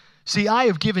 see, I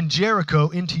have given Jericho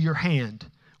into your hand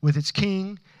with its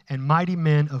king and mighty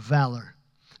men of valor.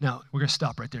 Now, we're going to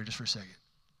stop right there just for a second.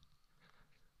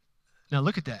 Now,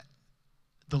 look at that.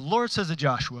 The Lord says to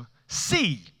Joshua,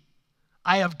 see,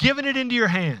 I have given it into your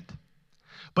hand.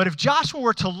 But if Joshua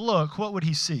were to look, what would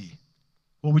he see?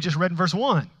 Well, we just read in verse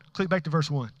 1. Click back to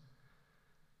verse 1.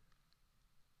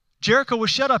 Jericho was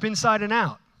shut up inside and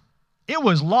out. It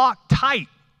was locked tight.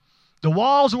 The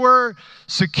walls were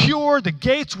secure. The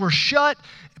gates were shut.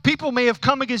 People may have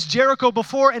come against Jericho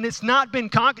before and it's not been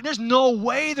conquered. There's no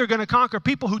way they're going to conquer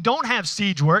people who don't have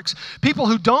siege works, people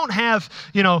who don't have,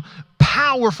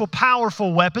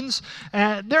 powerful weapons.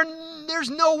 There's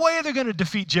no way they're going to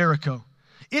defeat Jericho.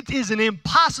 It is an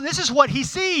impossible. This is what he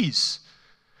sees.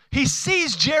 He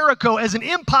sees Jericho as an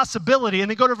impossibility. And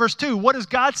then go to verse 2. What does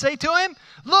God say to him?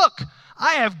 Look,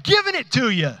 I have given it to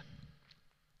you.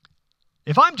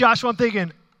 If I'm Joshua, I'm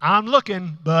thinking, I'm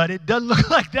looking, but it doesn't look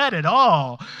like that at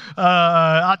all.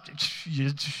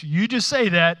 You just say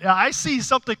that. I see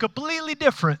something completely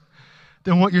different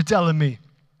than what you're telling me.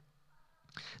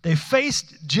 They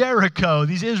faced Jericho,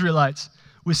 these Israelites,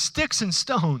 with sticks and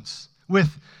stones, with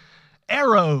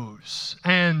arrows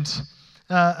and,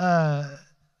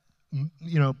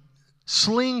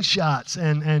 slingshots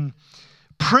and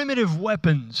primitive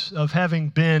weapons of having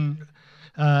been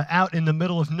out in the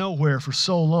middle of nowhere for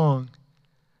so long.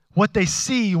 What they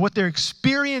see, what their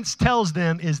experience tells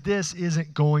them is this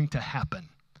isn't going to happen.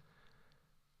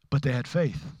 But they had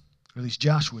faith, or at least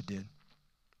Joshua did.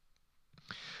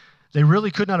 They really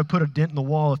could not have put a dent in the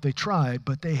wall if they tried,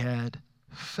 but they had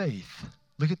faith.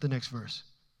 Look at the next verse,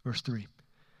 verse 3.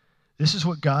 This is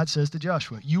what God says to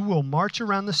Joshua. You will march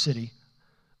around the city,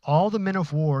 all the men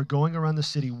of war going around the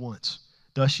city once.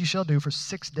 Thus you shall do for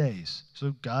 6 days.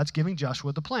 So God's giving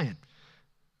Joshua the plan.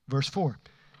 Verse 4.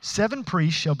 7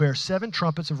 priests shall bear 7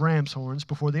 trumpets of ram's horns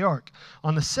before the ark.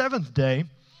 On the 7th day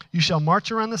you shall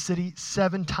march around the city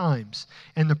 7 times,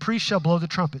 and the priests shall blow the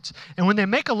trumpets. And when they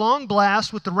make a long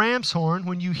blast with the ram's horn,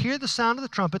 when you hear the sound of the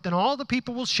trumpet, then all the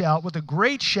people will shout with a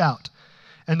great shout,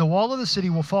 and the wall of the city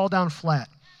will fall down flat,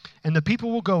 and the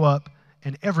people will go up,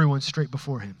 and everyone straight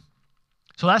before him.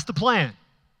 So that's the plan.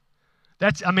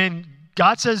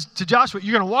 God says to Joshua,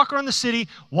 you're going to walk around the city,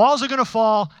 walls are going to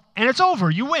fall, and it's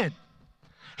over. You win.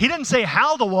 He doesn't say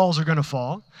how the walls are going to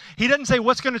fall. He doesn't say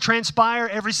what's going to transpire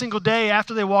every single day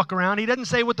after they walk around. He doesn't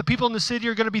say what the people in the city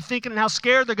are going to be thinking and how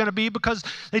scared they're going to be because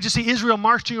they just see Israel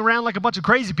marching around like a bunch of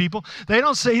crazy people. He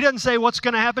doesn't say what's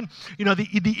going to happen.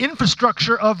 The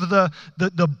infrastructure of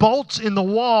the bolts in the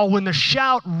wall, when the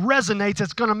shout resonates,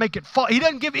 it's going to make it fall. He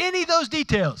doesn't give any of those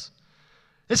details.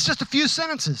 It's just a few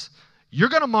sentences. You're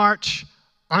going to march.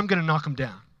 I'm going to knock them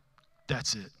down.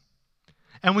 That's it.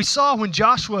 And we saw when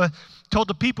Joshua told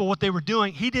the people what they were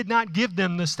doing, he did not give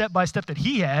them the step-by-step that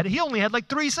he had. He only had like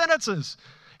 3 sentences.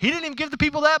 He didn't even give the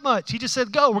people that much. He just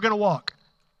said, go, we're going to walk.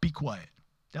 Be quiet.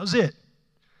 That was it.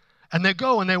 And they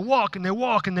go and they walk and they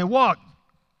walk and they walk.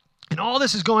 And all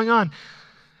this is going on.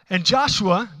 And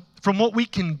Joshua, from what we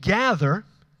can gather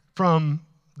from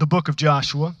the book of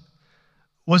Joshua,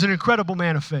 was an incredible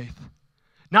man of faith.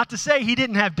 Not to say he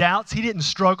didn't have doubts, he didn't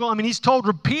struggle. He's told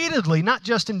repeatedly, not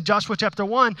just in Joshua chapter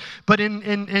 1, but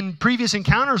in previous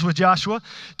encounters with Joshua,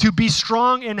 to be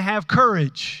strong and have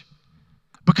courage.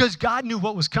 Because God knew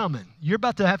what was coming. You're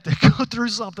about to have to go through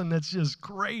something that's just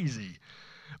crazy.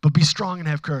 But be strong and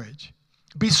have courage.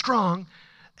 Be strong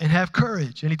and have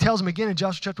courage. And he tells him again in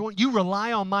Joshua chapter 1, you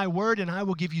rely on my word and I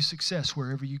will give you success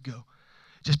wherever you go.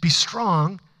 Just be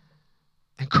strong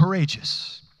and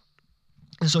courageous.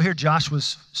 And so here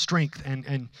Joshua's strength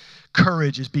and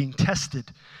courage is being tested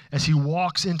as he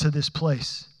walks into this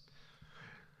place.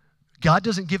 God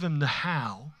doesn't give him the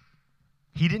how.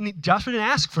 Joshua didn't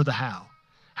ask for the how.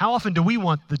 How often do we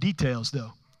want the details,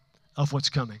 though, of what's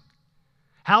coming?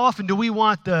 How often do we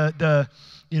want the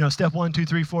step 1, 2,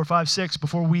 3, 4, 5, 6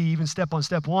 before we even step on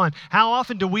step 1? How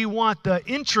often do we want the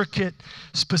intricate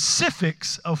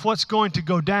specifics of what's going to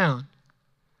go down?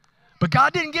 But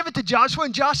God didn't give it to Joshua,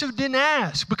 and Joshua didn't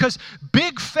ask, because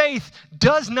big faith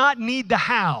does not need the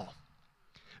how.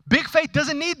 Big faith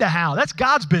doesn't need the how. That's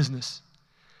God's business.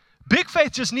 Big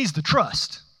faith just needs the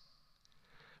trust.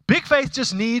 Big faith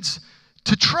just needs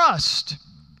to trust.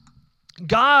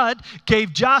 God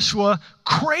gave Joshua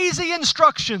crazy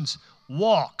instructions.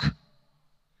 Walk.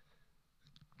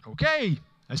 Okay,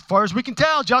 as far as we can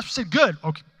tell, Joshua said, good,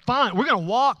 okay, fine, we're going to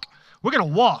walk. We're going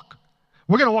to walk.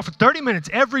 We're going to walk for 30 minutes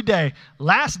every day.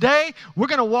 Last day, we're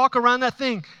going to walk around that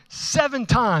thing 7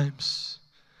 times.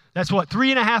 That's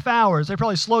 3.5 hours. They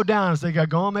probably slowed down as they got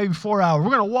going, maybe 4 hours. We're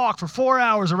going to walk for 4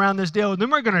 hours around this deal, and then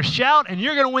we're going to shout, and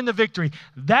you're going to win the victory.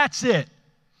 That's it.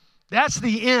 That's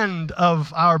the end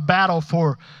of our battle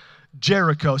for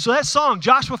Jericho. So that song,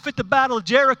 Joshua Fit the Battle of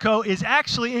Jericho, is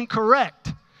actually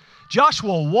incorrect.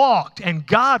 Joshua walked, and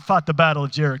God fought the battle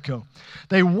of Jericho.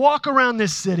 They walk around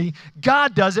this city.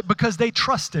 God does it because they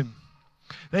trust him.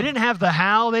 They didn't have the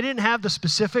how. They didn't have the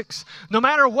specifics. No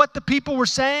matter what the people were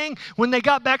saying, when they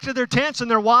got back to their tents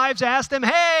and their wives asked them,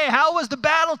 hey, how was the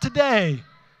battle today?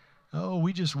 Oh,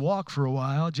 we just walked for a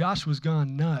while. Joshua's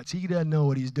gone nuts. He doesn't know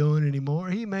what he's doing anymore.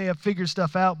 He may have figured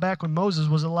stuff out back when Moses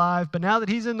was alive, but now that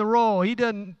he's in the role, he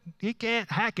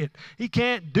can't hack it. He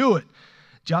can't do it.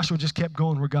 Joshua just kept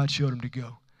going where God showed him to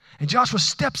go. And Joshua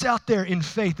steps out there in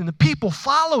faith, and the people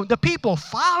follow him. The people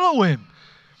follow him.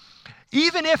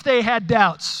 Even if they had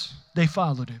doubts, they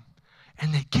followed him.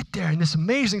 And they get there, and this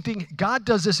amazing thing, God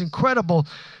does this incredible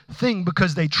thing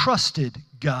because they trusted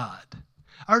God.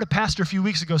 I heard a pastor a few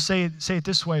weeks ago say it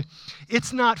this way: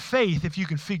 it's not faith if you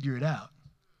can figure it out.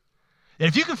 And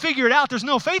if you can figure it out, there's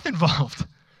no faith involved.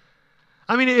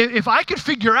 I mean, if I could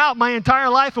figure out my entire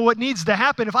life and what needs to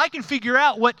happen, if I can figure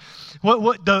out what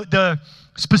the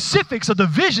specifics of the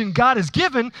vision God has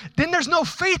given, then there's no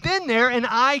faith in there, and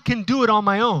I can do it on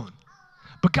my own.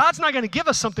 But God's not going to give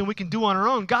us something we can do on our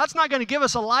own. God's not going to give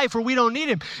us a life where we don't need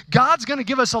Him. God's going to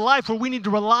give us a life where we need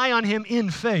to rely on Him in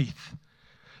faith.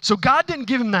 So God didn't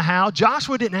give him the how.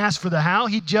 Joshua didn't ask for the how.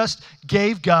 He just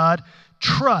gave God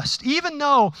trust. Even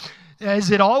though,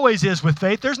 as it always is with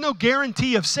faith, there's no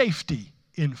guarantee of safety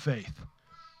in faith.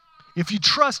 If you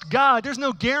trust God, there's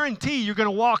no guarantee you're going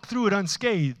to walk through it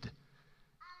unscathed.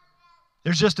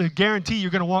 There's just a guarantee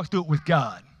you're going to walk through it with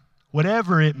God,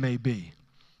 whatever it may be.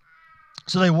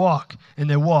 So they walk, and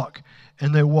they walk,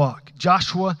 and they walk.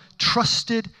 Joshua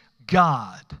trusted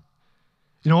God.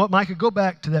 You know what, Micah? Go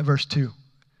back to that verse 2,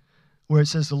 where it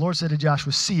says, the Lord said to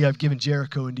Joshua, see, I've given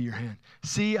Jericho into your hand.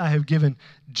 See, I have given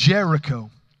Jericho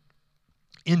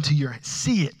into your hand.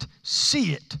 See it.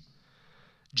 See it.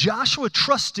 Joshua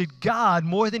trusted God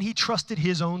more than he trusted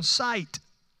his own sight.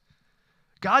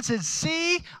 God said,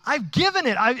 see, I've given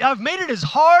it. I've made it as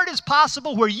hard as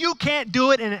possible where you can't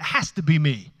do it, and it has to be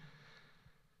me.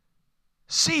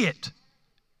 See it.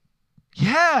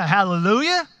 Yeah,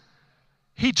 hallelujah.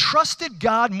 He trusted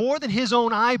God more than his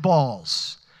own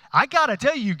eyeballs. I got to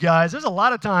tell you guys, there's a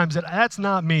lot of times that's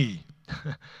not me.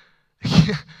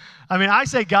 I mean, I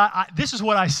say, God, this is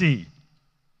what I see.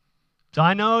 So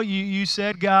I know you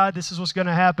said, God, this is what's going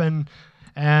to happen,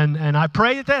 and I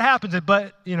pray that happens.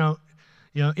 But you know,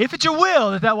 if it's your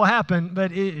will that will happen,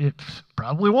 but it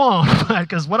probably won't,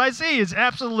 because what I see is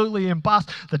absolutely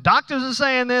impossible. The doctors are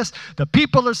saying this. The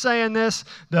people are saying this.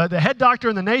 The head doctor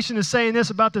in the nation is saying this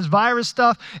about this virus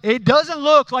stuff. It doesn't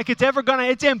look like it's ever going to.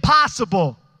 It's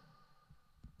impossible.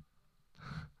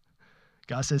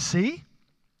 God says, see,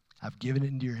 I've given it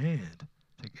into your hand.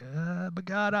 Like, but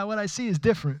God, what I see is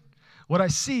different. What I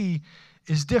see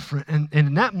is different. And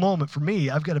in that moment, for me,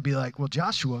 I've got to be like, well,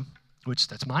 Joshua, which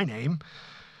that's my name,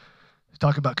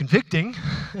 talk about convicting.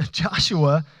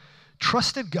 Joshua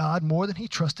trusted God more than he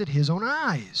trusted his own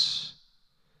eyes.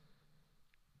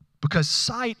 Because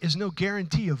sight is no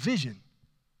guarantee of vision.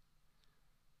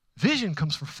 Vision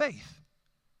comes from faith.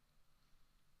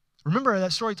 Remember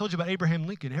that story I told you about Abraham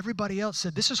Lincoln? Everybody else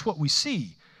said, this is what we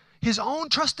see. His own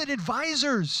trusted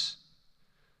advisors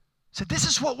said, this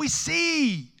is what we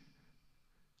see.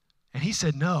 And he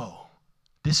said, no,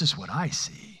 this is what I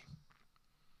see.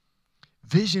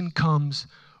 Vision comes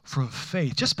from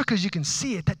faith. Just because you can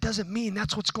see it, that doesn't mean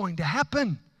that's what's going to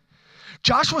happen.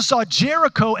 Joshua saw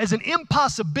Jericho as an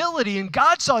impossibility, and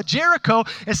God saw Jericho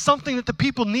as something that the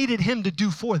people needed him to do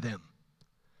for them.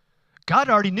 God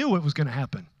already knew what was going to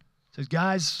happen. He says,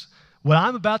 guys, what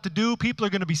I'm about to do, people are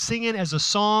going to be singing as a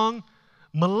song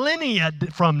millennia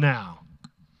from now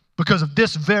because of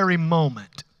this very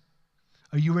moment.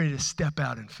 Are you ready to step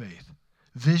out in faith?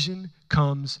 Vision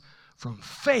comes from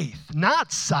faith,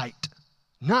 not sight.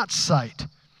 Not sight.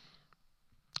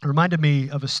 It reminded me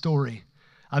of a story.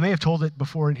 I may have told it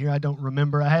before in here. I don't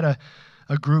remember. I had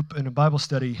a group in a Bible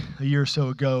study a year or so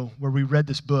ago where we read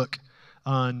this book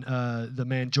on the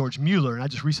man George Mueller, and I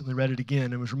just recently read it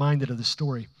again and was reminded of this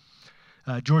story.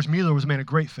 George Mueller was a man of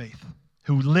great faith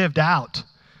who lived out,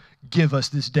 give us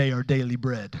this day our daily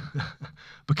bread,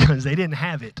 because they didn't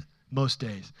have it most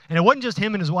days. And it wasn't just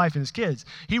him and his wife and his kids.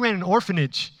 He ran an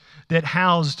orphanage that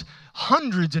housed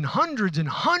hundreds and hundreds and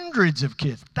hundreds of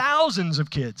kids, thousands of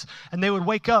kids, and they would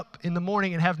wake up in the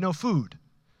morning and have no food.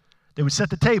 They would set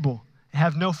the table and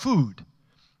have no food.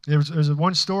 There's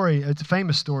one story, it's a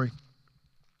famous story.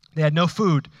 They had no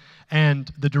food, and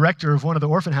the director of one of the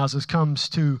orphan houses comes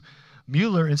to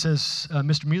Mueller and says,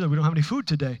 Mr. Mueller, we don't have any food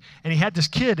today. And he had this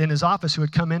kid in his office who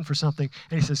had come in for something,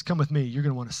 and he says, come with me, you're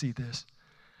going to want to see this.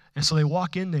 And so they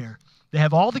walk in there. They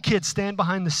have all the kids stand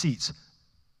behind the seats.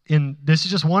 This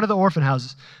is just one of the orphan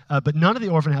houses, but none of the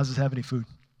orphan houses have any food.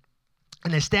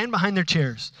 And they stand behind their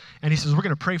chairs, and he says, we're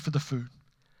going to pray for the food.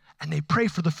 And they pray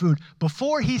for the food.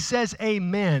 Before he says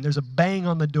amen, there's a bang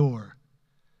on the door.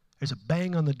 There's a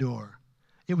bang on the door.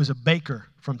 It was a baker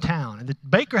from town. And the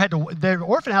baker had to, their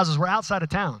orphan houses were outside of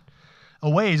town, a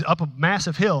ways up a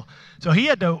massive hill. So he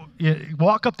had to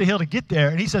walk up the hill to get there.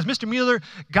 And he says, Mr. Mueller,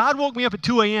 God woke me up at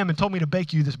 2 a.m. and told me to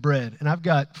bake you this bread. And I've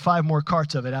got 5 more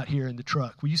carts of it out here in the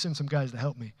truck. Will you send some guys to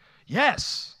help me?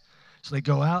 Yes. So they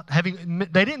go out.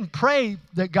 They didn't pray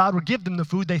that God would give them the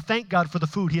food. They thanked God for the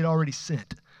food he had already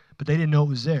sent. But they didn't know it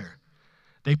was there.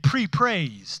 They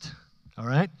pre-praised. all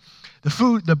right?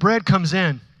 The bread comes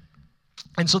in,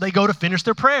 and so they go to finish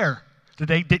their prayer that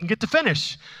they didn't get to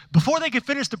finish. Before they could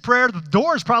finish the prayer, the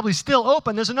door is probably still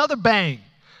open. There's another bang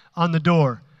on the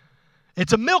door.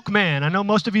 It's a milkman. I know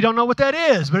most of you don't know what that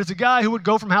is, but it's a guy who would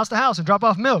go from house to house and drop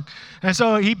off milk. And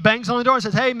so he bangs on the door and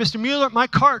says, hey, Mr. Mueller, my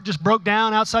cart just broke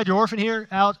down outside your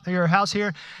your house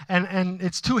here, and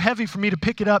it's too heavy for me to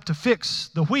pick it up to fix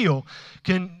the wheel.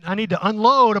 I need to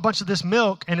unload a bunch of this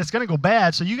milk, and it's going to go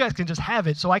bad, so you guys can just have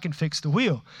it so I can fix the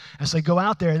wheel. And so they go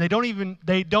out there, and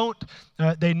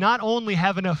they not only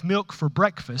have enough milk for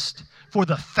breakfast for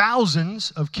the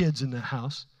thousands of kids in the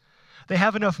house, they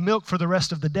have enough milk for the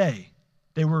rest of the day.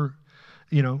 They were,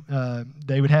 they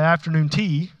would have afternoon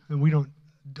tea, and we don't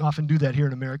often do that here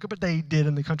in America, but they did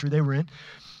in the country they were in.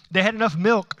 They had enough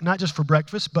milk, not just for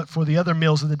breakfast, but for the other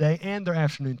meals of the day and their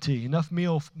afternoon tea. Enough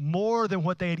meal, more than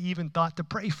what they had even thought to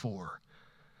pray for.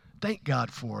 Thank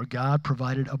God for. God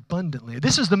provided abundantly.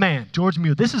 This is the man, George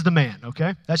Mueller. This is the man,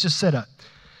 okay? That's just set up.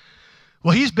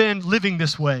 Well, he's been living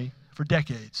this way for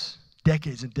decades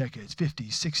and decades, 50,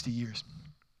 60 years.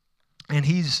 And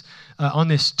he's on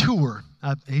this tour.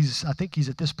 I think he's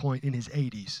at this point in his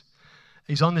 80s.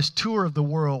 He's on this tour of the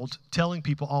world telling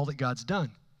people all that God's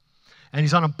done. And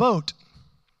he's on a boat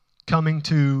coming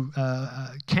to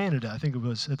Canada, I think it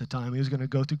was at the time. He was going to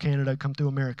go through Canada, come through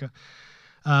America.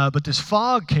 But this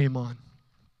fog came on.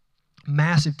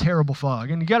 Massive, terrible fog.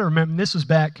 And you got to remember, this was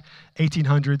back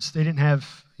 1800s. They didn't have,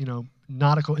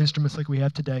 nautical instruments like we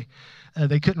have today.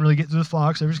 They couldn't really get through the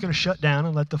fog, so they were just going to shut down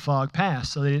and let the fog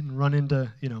pass so they didn't run into,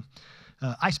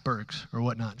 icebergs or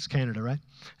whatnot. It's Canada, right?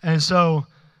 And so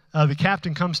the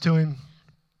captain comes to him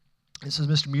and says,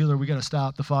 Mr. Mueller, we got to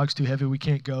stop. The fog's too heavy. We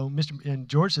can't go. And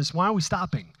George says, why are we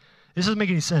stopping? This doesn't make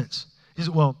any sense. He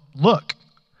said, well, look,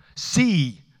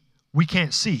 see, we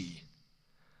can't see.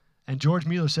 And George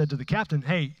Mueller said to the captain,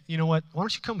 hey, you know what? Why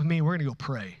don't you come with me? We're going to go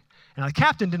pray. And the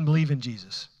captain didn't believe in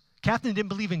Jesus. Captain didn't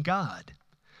believe in God.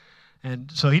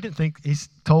 And so he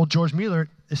told George Mueller,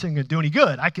 this isn't going to do any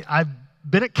good. I've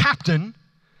been a captain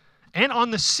and on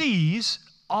the seas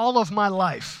all of my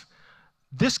life.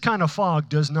 This kind of fog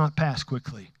does not pass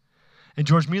quickly. And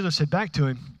George Mueller said back to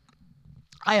him,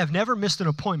 I have never missed an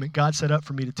appointment God set up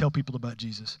for me to tell people about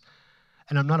Jesus.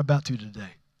 And I'm not about to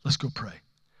today. Let's go pray.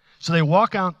 So they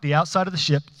walk out the outside of the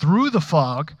ship through the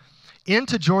fog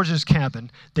into George's cabin.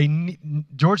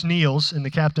 George kneels, and the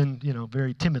captain,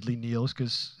 very timidly kneels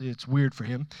because it's weird for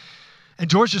him. And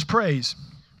George just prays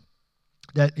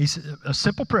that he said a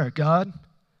simple prayer. God,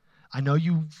 I know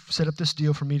you set up this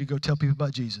deal for me to go tell people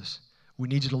about Jesus. We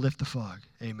need you to lift the fog.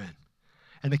 Amen.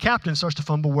 And the captain starts to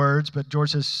fumble words, but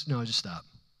George says, no, just stop.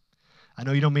 I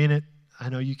know you don't mean it. I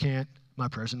know you can't. My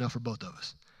prayer's enough for both of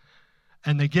us.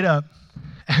 And they get up.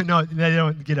 No, they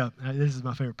don't get up. This is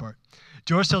my favorite part.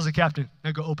 George tells the captain,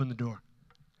 now go open the door.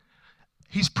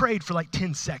 He's prayed for like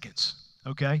 10 seconds,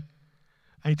 okay?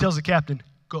 And he tells the captain,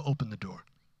 go open the door.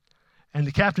 And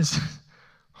the captain says,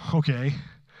 okay,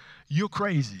 you're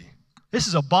crazy. This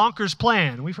is a bonkers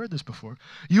plan. We've heard this before.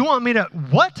 You want me to,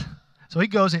 what? So he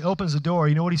goes and he opens the door.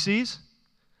 You know what he sees?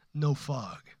 No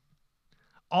fog.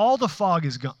 All the fog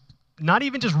is gone. Not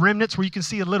even just remnants where you can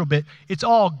see a little bit. It's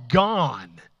all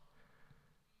gone.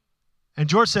 And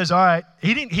George says, all right.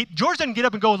 George doesn't get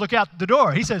up and go look out the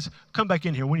door. He says, come back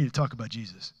in here. We need to talk about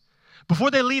Jesus. Before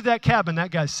they leave that cabin,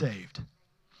 that guy's saved.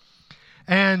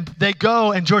 And they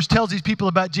go, and George tells these people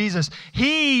about Jesus.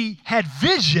 He had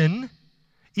vision,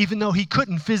 even though he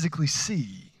couldn't physically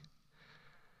see.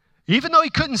 Even though he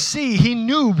couldn't see, he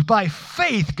knew by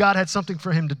faith God had something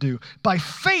for him to do. By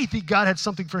faith, God had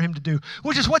something for him to do,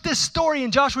 which is what this story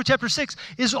in Joshua chapter 6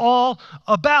 is all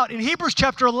about. In Hebrews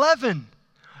chapter 11,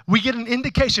 we get an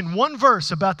indication, one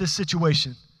verse about this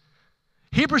situation.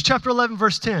 Hebrews chapter 11,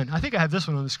 verse 10. I think I have this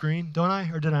one on the screen, don't I?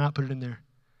 Or did I not put it in there?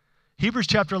 Hebrews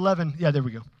chapter 11. Yeah, there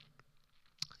we go.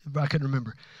 I couldn't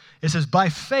remember. It says, by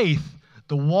faith,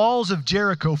 the walls of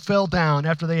Jericho fell down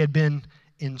after they had been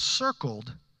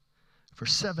encircled for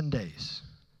 7 days.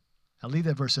 I'll leave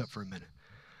that verse up for a minute.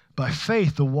 By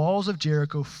faith, the walls of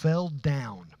Jericho fell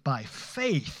down. By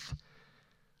faith,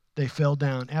 they fell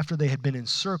down after they had been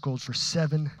encircled for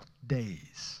 7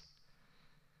 days.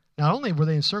 Not only were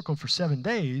they encircled for 7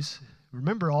 days,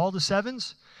 remember all the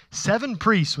sevens? 7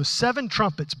 priests with 7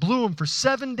 trumpets blew them for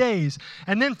 7 days,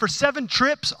 and then for 7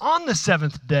 trips on the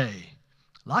 7th day.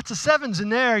 Lots of sevens in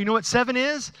there. You know what 7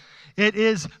 is? It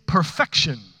is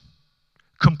perfection,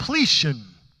 completion.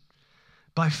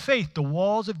 By faith, the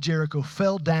walls of Jericho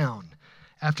fell down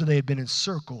after they had been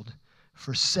encircled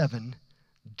for 7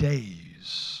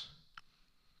 days.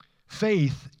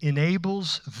 Faith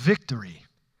enables victory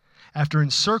after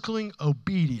encircling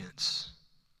obedience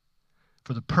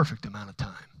for the perfect amount of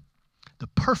time. The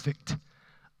perfect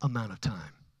amount of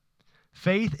time.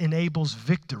 Faith enables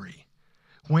victory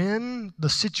when the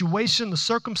situation, the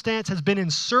circumstance has been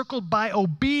encircled by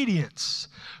obedience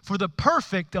for the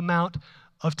perfect amount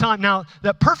of time. Now,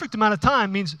 that perfect amount of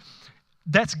time means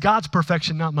that's God's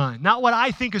perfection, not mine. Not what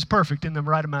I think is perfect in the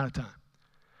right amount of time.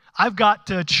 I've got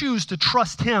to choose to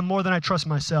trust Him more than I trust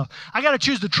myself. I got to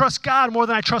choose to trust God more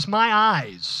than I trust my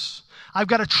eyes. I've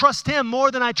got to trust Him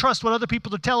more than I trust what other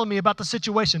people are telling me about the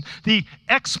situation, the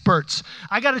experts.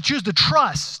 I got to choose to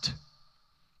trust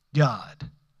God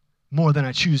more than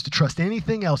I choose to trust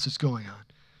anything else that's going on.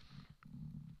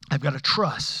 I've got to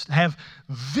trust, have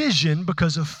vision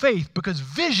because of faith, because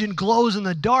vision glows in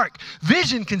the dark.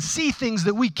 Vision can see things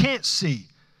that we can't see.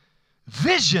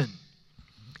 Vision.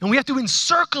 And we have to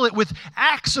encircle it with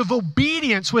acts of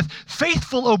obedience, with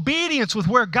faithful obedience, with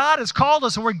where God has called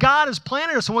us and where God has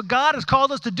planted us and what God has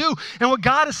called us to do and what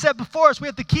God has set before us. We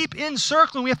have to keep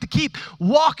encircling. We have to keep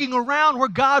walking around where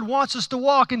God wants us to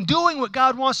walk and doing what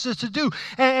God wants us to do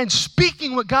and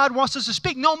speaking what God wants us to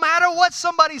speak, no matter what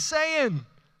somebody's saying.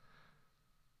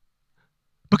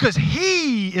 Because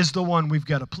He is the one we've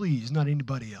got to please, not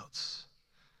anybody else.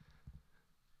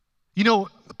 You know,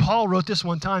 Paul wrote this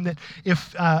one time that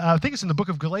if, I think it's in the book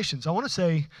of Galatians. I want to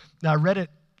say, I read it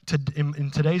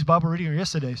in today's Bible reading or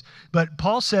yesterday's, but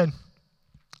Paul said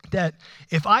that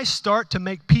if I start to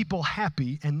make people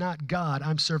happy and not God,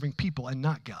 I'm serving people and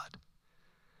not God.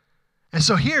 And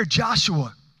so here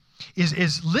Joshua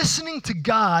is listening to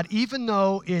God even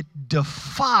though it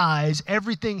defies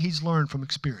everything he's learned from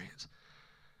experience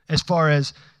as far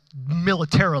as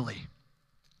militarily.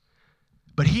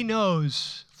 But he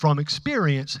knows from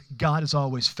experience, God is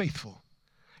always faithful.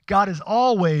 God is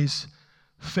always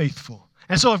faithful.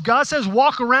 And so if God says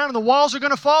walk around and the walls are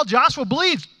going to fall, Joshua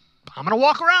believes, I'm going to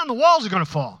walk around and the walls are going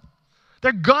to fall.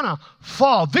 They're going to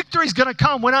fall. Victory's going to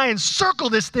come when I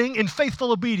encircle this thing in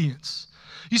faithful obedience.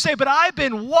 You say, but I've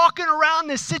been walking around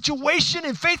this situation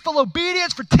in faithful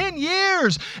obedience for 10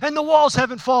 years and the walls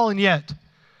haven't fallen yet.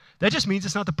 That just means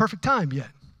it's not the perfect time yet.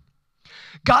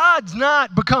 God's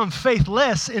not become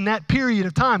faithless in that period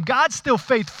of time. God's still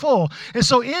faithful. And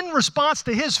so in response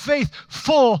to His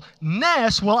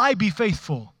faithfulness, will I be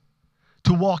faithful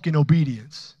to walk in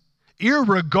obedience?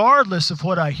 Irregardless of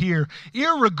what I hear,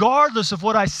 irregardless of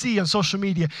what I see on social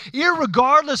media,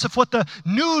 irregardless of what the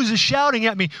news is shouting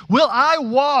at me, will I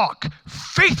walk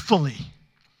faithfully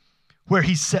where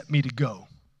He set me to go?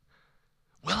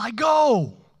 Will I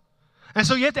go? And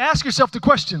so you have to ask yourself the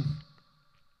question,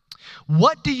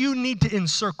 what do you need to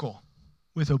encircle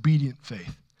with obedient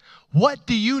faith? What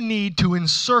do you need to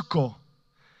encircle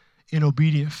in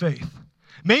obedient faith?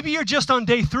 Maybe you're just on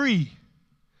day 3.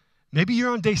 Maybe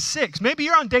you're on day 6. Maybe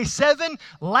you're on day 7,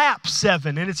 lap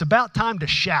 7, and it's about time to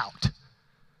shout.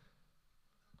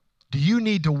 Do you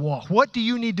need to walk? What do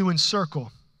you need to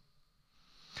encircle?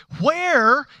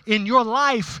 Where in your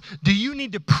life do you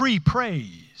need to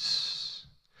pre-praise?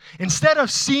 Instead of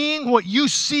seeing what you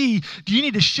see, do you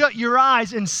need to shut your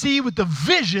eyes and see with the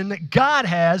vision that God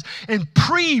has and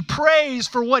pre-praise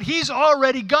for what He's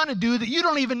already going to do that you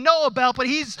don't even know about, but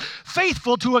He's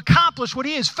faithful to accomplish what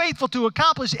He is faithful to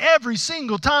accomplish every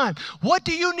single time. What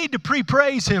do you need to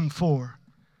pre-praise Him for?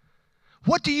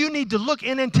 What do you need to look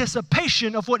in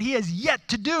anticipation of what He has yet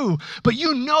to do, but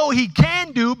you know He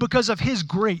can do because of His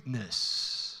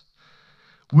greatness?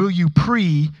 Will you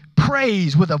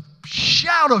praise with a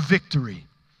shout of victory?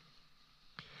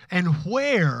 And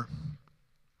where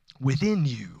within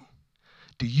you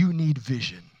do you need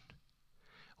vision?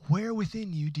 Where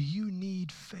within you do you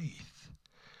need faith?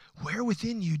 Where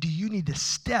within you do you need to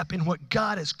step in what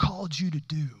God has called you to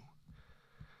do?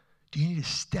 Do you need to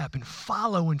step and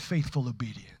follow in faithful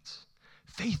obedience?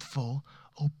 Faithful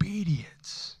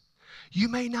obedience. You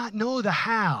may not know the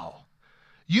how.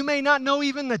 You may not know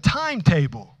even the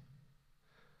timetable.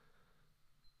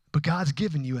 But God's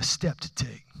given you a step to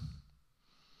take.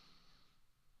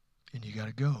 And you got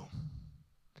to go.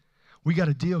 We got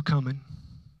a deal coming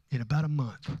in about a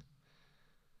month.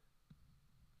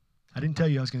 I didn't tell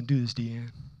you I was going to do this,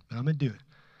 Deanne, but I'm going to do it.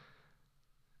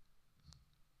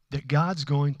 That God's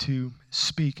going to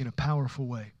speak in a powerful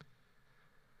way.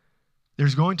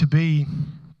 There's going to be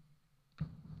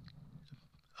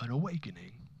an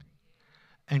awakening.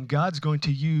 And God's going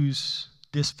to use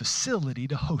this facility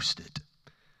to host it.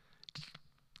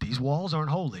 These walls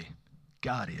aren't holy.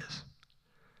 God is.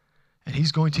 And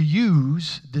He's going to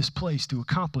use this place to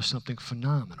accomplish something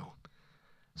phenomenal.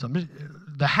 So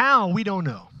the how, we don't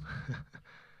know.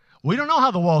 We don't know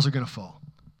how the walls are going to fall.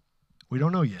 We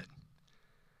don't know yet.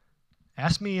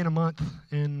 Ask me in a month,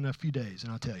 in a few days,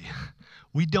 and I'll tell you.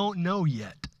 We don't know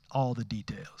yet all the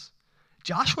details.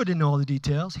 Joshua didn't know all the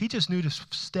details. He just knew to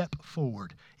step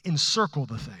forward, encircle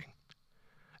the thing,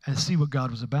 and see what God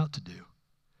was about to do.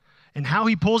 And how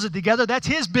he pulls it together, that's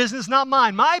his business, not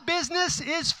mine. My business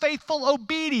is faithful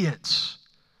obedience.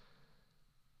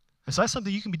 And so that's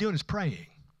something you can be doing is praying.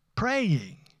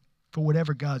 Praying for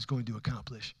whatever God's going to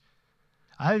accomplish.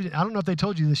 I don't know if they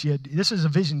told you this yet. This is a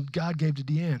vision God gave to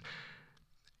Deanne.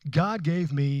 God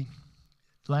gave me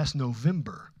last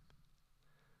November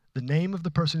the name of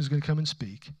the person who's going to come and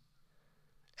speak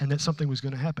and that something was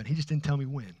going to happen. He just didn't tell me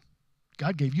when.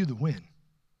 God gave you the when.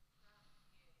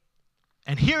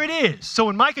 And here it is. So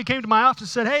when Micah came to my office and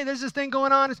said, hey, there's this thing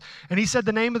going on, and he said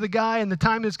the name of the guy and the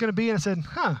time it's going to be, and I said,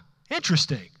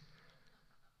 interesting.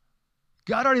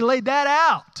 God already laid that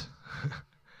out.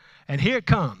 And here it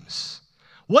comes.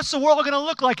 What's the world going to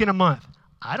look like in a month?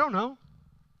 I don't know.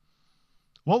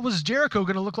 What was Jericho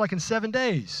going to look like in 7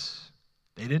 days?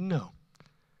 They didn't know.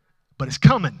 But it's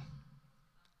coming.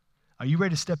 Are you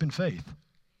ready to step in faith?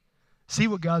 See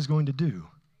what God's going to do.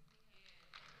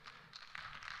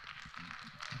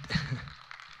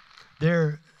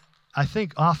 I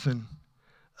think often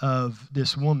of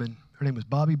this woman. Her name was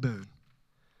Bobby Boone.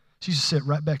 She used to sit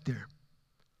right back there.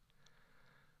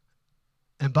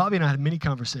 And Bobby and I had many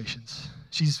conversations.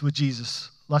 She's with Jesus.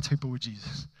 Lots of people with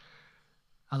Jesus.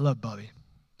 I love Bobby.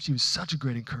 She was such a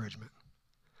great encouragement.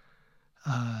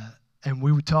 And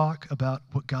we would talk about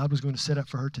what God was going to set up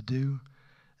for her to do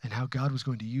and how God was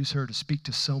going to use her to speak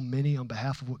to so many on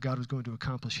behalf of what God was going to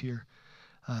accomplish here.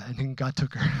 And then God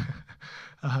took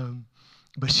her.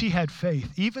 But she had faith,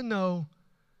 even though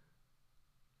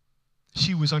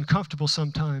she was uncomfortable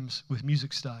sometimes with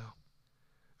music style,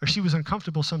 or she was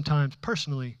uncomfortable sometimes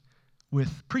personally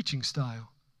with preaching style,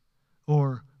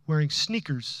 or wearing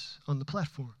sneakers on the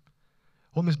platform.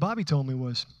 What Miss Bobby told me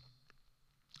was,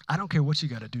 I don't care what you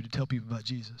got to do to tell people about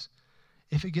Jesus.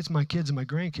 If it gets my kids and my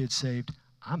grandkids saved,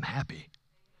 I'm happy.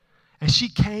 And she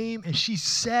came and she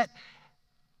sat.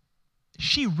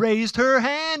 She raised her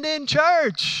hand in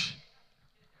church.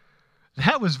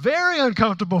 That was very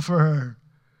uncomfortable for her.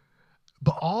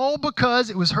 But all because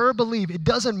it was her belief. It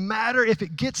doesn't matter if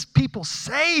it gets people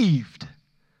saved.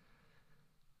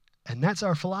 And that's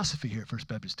our philosophy here at First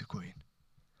Baptist DeQueen.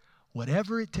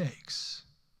 Whatever it takes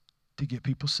to get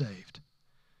people saved.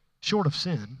 Short of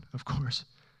sin, of course.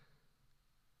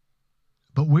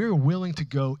 But we're willing to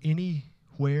go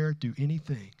anywhere, do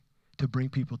anything to bring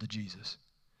people to Jesus.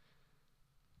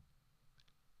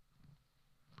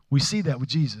 We see that with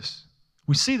Jesus.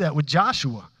 We see that with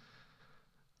Joshua.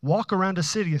 Walk around a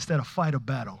city instead of fight a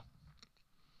battle.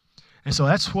 And so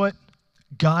that's what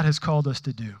God has called us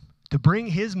to do. To bring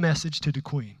his message to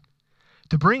DeQueen.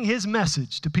 To bring his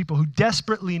message to people who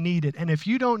desperately need it. And if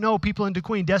you don't know people in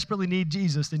DeQueen desperately need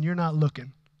Jesus, then you're not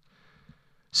looking.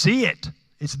 See it.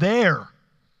 It's there.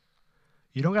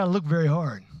 You don't got to look very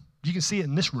hard. You can see it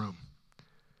in this room.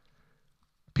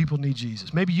 People need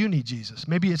Jesus. Maybe you need Jesus.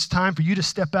 Maybe it's time for you to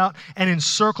step out and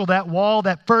encircle that wall,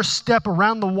 that first step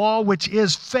around the wall, which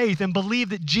is faith, and believe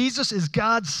that Jesus is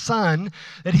God's Son,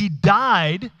 that he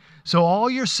died so all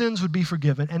your sins would be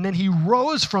forgiven, and then he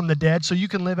rose from the dead so you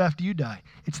can live after you die.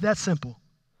 It's that simple.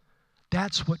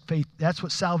 That's what faith, that's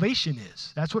what salvation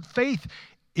is. That's what faith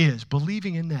is,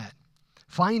 believing in that.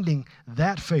 Finding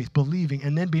that faith, believing,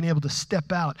 and then being able to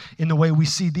step out in the way we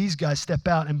see these guys step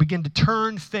out and begin to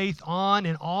turn faith on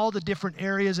in all the different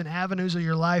areas and avenues of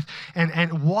your life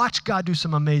and watch God do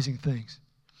some amazing things.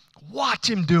 Watch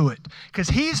him do it because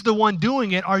he's the one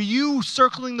doing it. Are you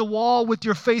circling the wall with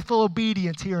your faithful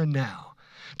obedience here and now?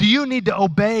 Do you need to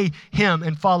obey him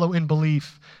and follow in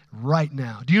belief right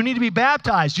now? Do you need to be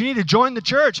baptized? Do you need to join the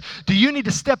church? Do you need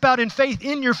to step out in faith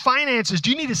in your finances?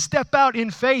 Do you need to step out in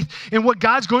faith in what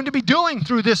God's going to be doing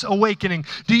through this awakening?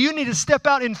 Do you need to step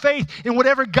out in faith in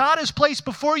whatever God has placed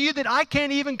before you that I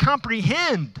can't even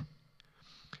comprehend?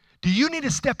 Do you need to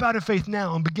step out in faith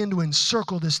now and begin to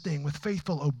encircle this thing with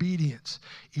faithful obedience,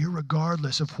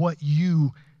 irregardless of what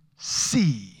you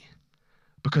see,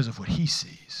 because of what he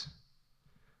sees?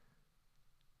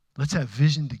 Let's have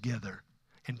vision together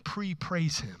and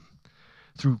praise him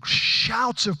through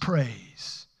shouts of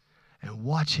praise and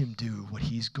watch him do what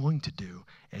he's going to do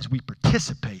as we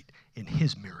participate in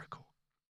his miracle.